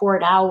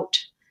report out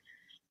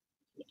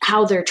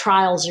how their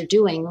trials are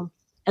doing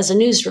as a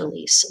news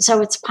release.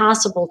 So it's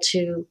possible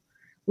to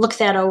look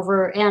that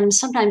over and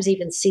sometimes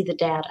even see the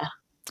data.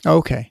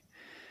 Okay.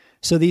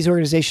 So these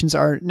organizations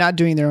are not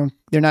doing their own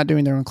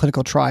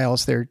clinical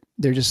trials. They're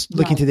just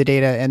looking through the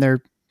data, and they're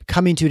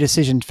coming to a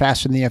decision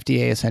faster than the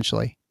FDA,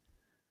 essentially.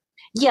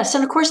 Yes.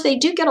 And of course they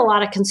do get a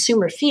lot of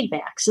consumer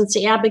feedback, since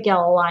the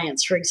Abigail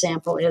Alliance, for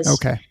example,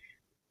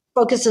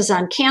 focuses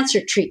on cancer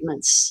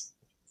treatments.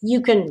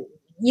 You can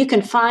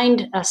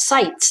find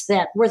sites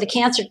where the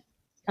cancer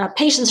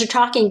patients are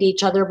talking to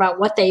each other about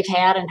what they've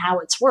had and how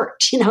it's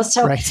worked.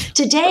 So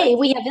today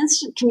we have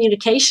instant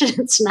communication.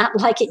 It's not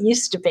like it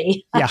used to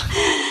be. Yeah.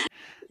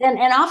 and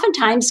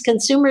oftentimes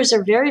consumers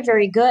are very,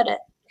 very good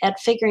at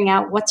figuring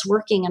out what's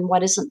working and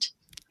what isn't.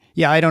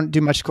 Yeah, I don't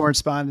do much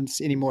correspondence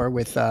anymore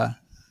with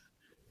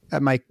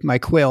my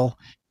quill.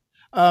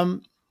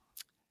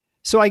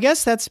 So I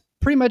guess that's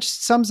pretty much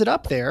sums it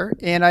up there.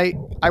 And I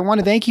want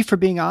to thank you for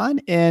being on.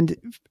 And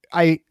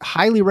I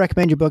highly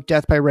recommend your book,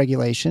 Death by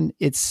Regulation.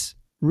 It's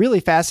really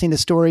fascinating. The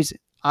story's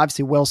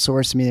obviously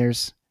well-sourced. I mean,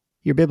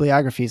 your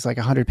bibliography is like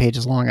 100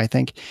 pages long, I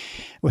think,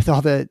 with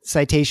all the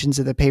citations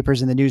of the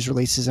papers and the news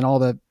releases and all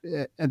the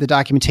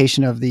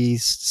documentation of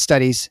these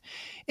studies.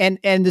 And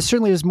there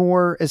certainly is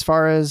more as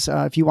far as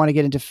if you want to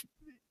get into,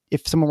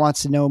 if someone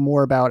wants to know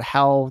more about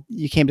how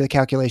you came to the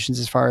calculations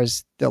as far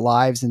as the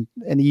lives and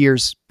the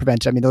years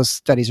prevented. I mean, those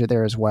studies are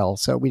there as well.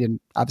 So we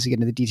didn't obviously get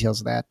into the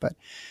details of that, but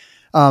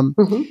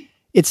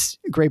it's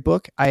a great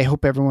book. I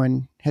hope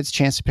everyone has a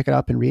chance to pick it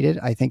up and read it.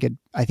 I think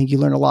you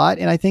learn a lot,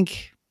 and I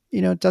think,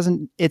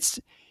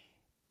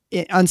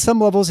 on some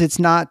levels, it's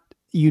not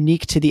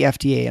unique to the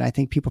FDA. And I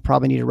think people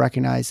probably need to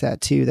recognize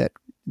that too, that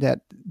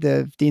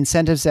the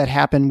incentives that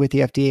happen with the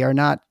FDA are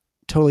not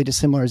totally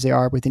dissimilar as they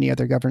are with any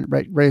other government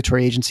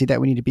regulatory agency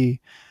that we need to be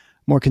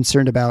more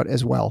concerned about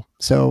as well.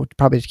 So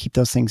probably to keep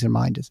those things in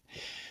mind.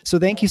 So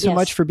thank you so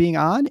much for being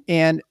on.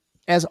 And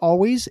as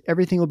always,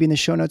 everything will be in the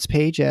show notes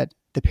page at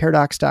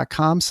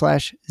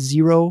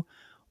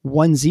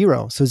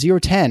theparadox.com/010. So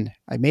 010,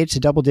 I made it to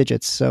double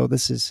digits. So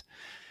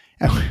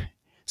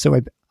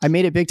I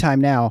made it big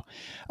time now.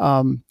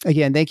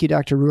 Again, thank you,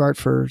 Dr. Ruwart,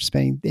 for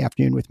spending the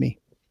afternoon with me.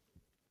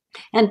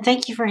 And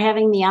thank you for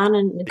having me on,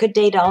 and a good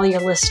day to all your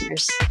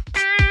listeners.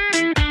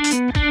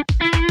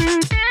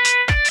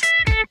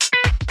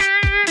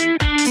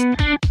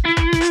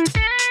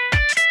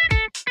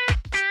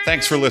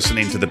 Thanks for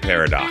listening to The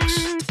Paradox.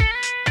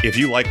 If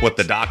you like what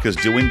the doc is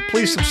doing,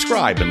 please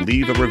subscribe and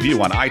leave a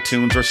review on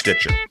iTunes or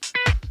Stitcher.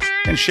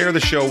 And share the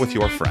show with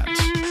your friends.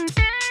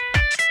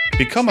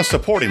 Become a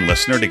supporting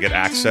listener to get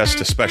access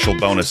to special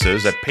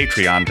bonuses at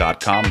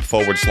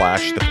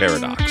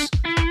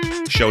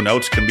patreon.com/theparadox. Show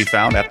notes can be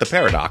found at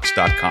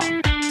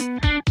theparadox.com.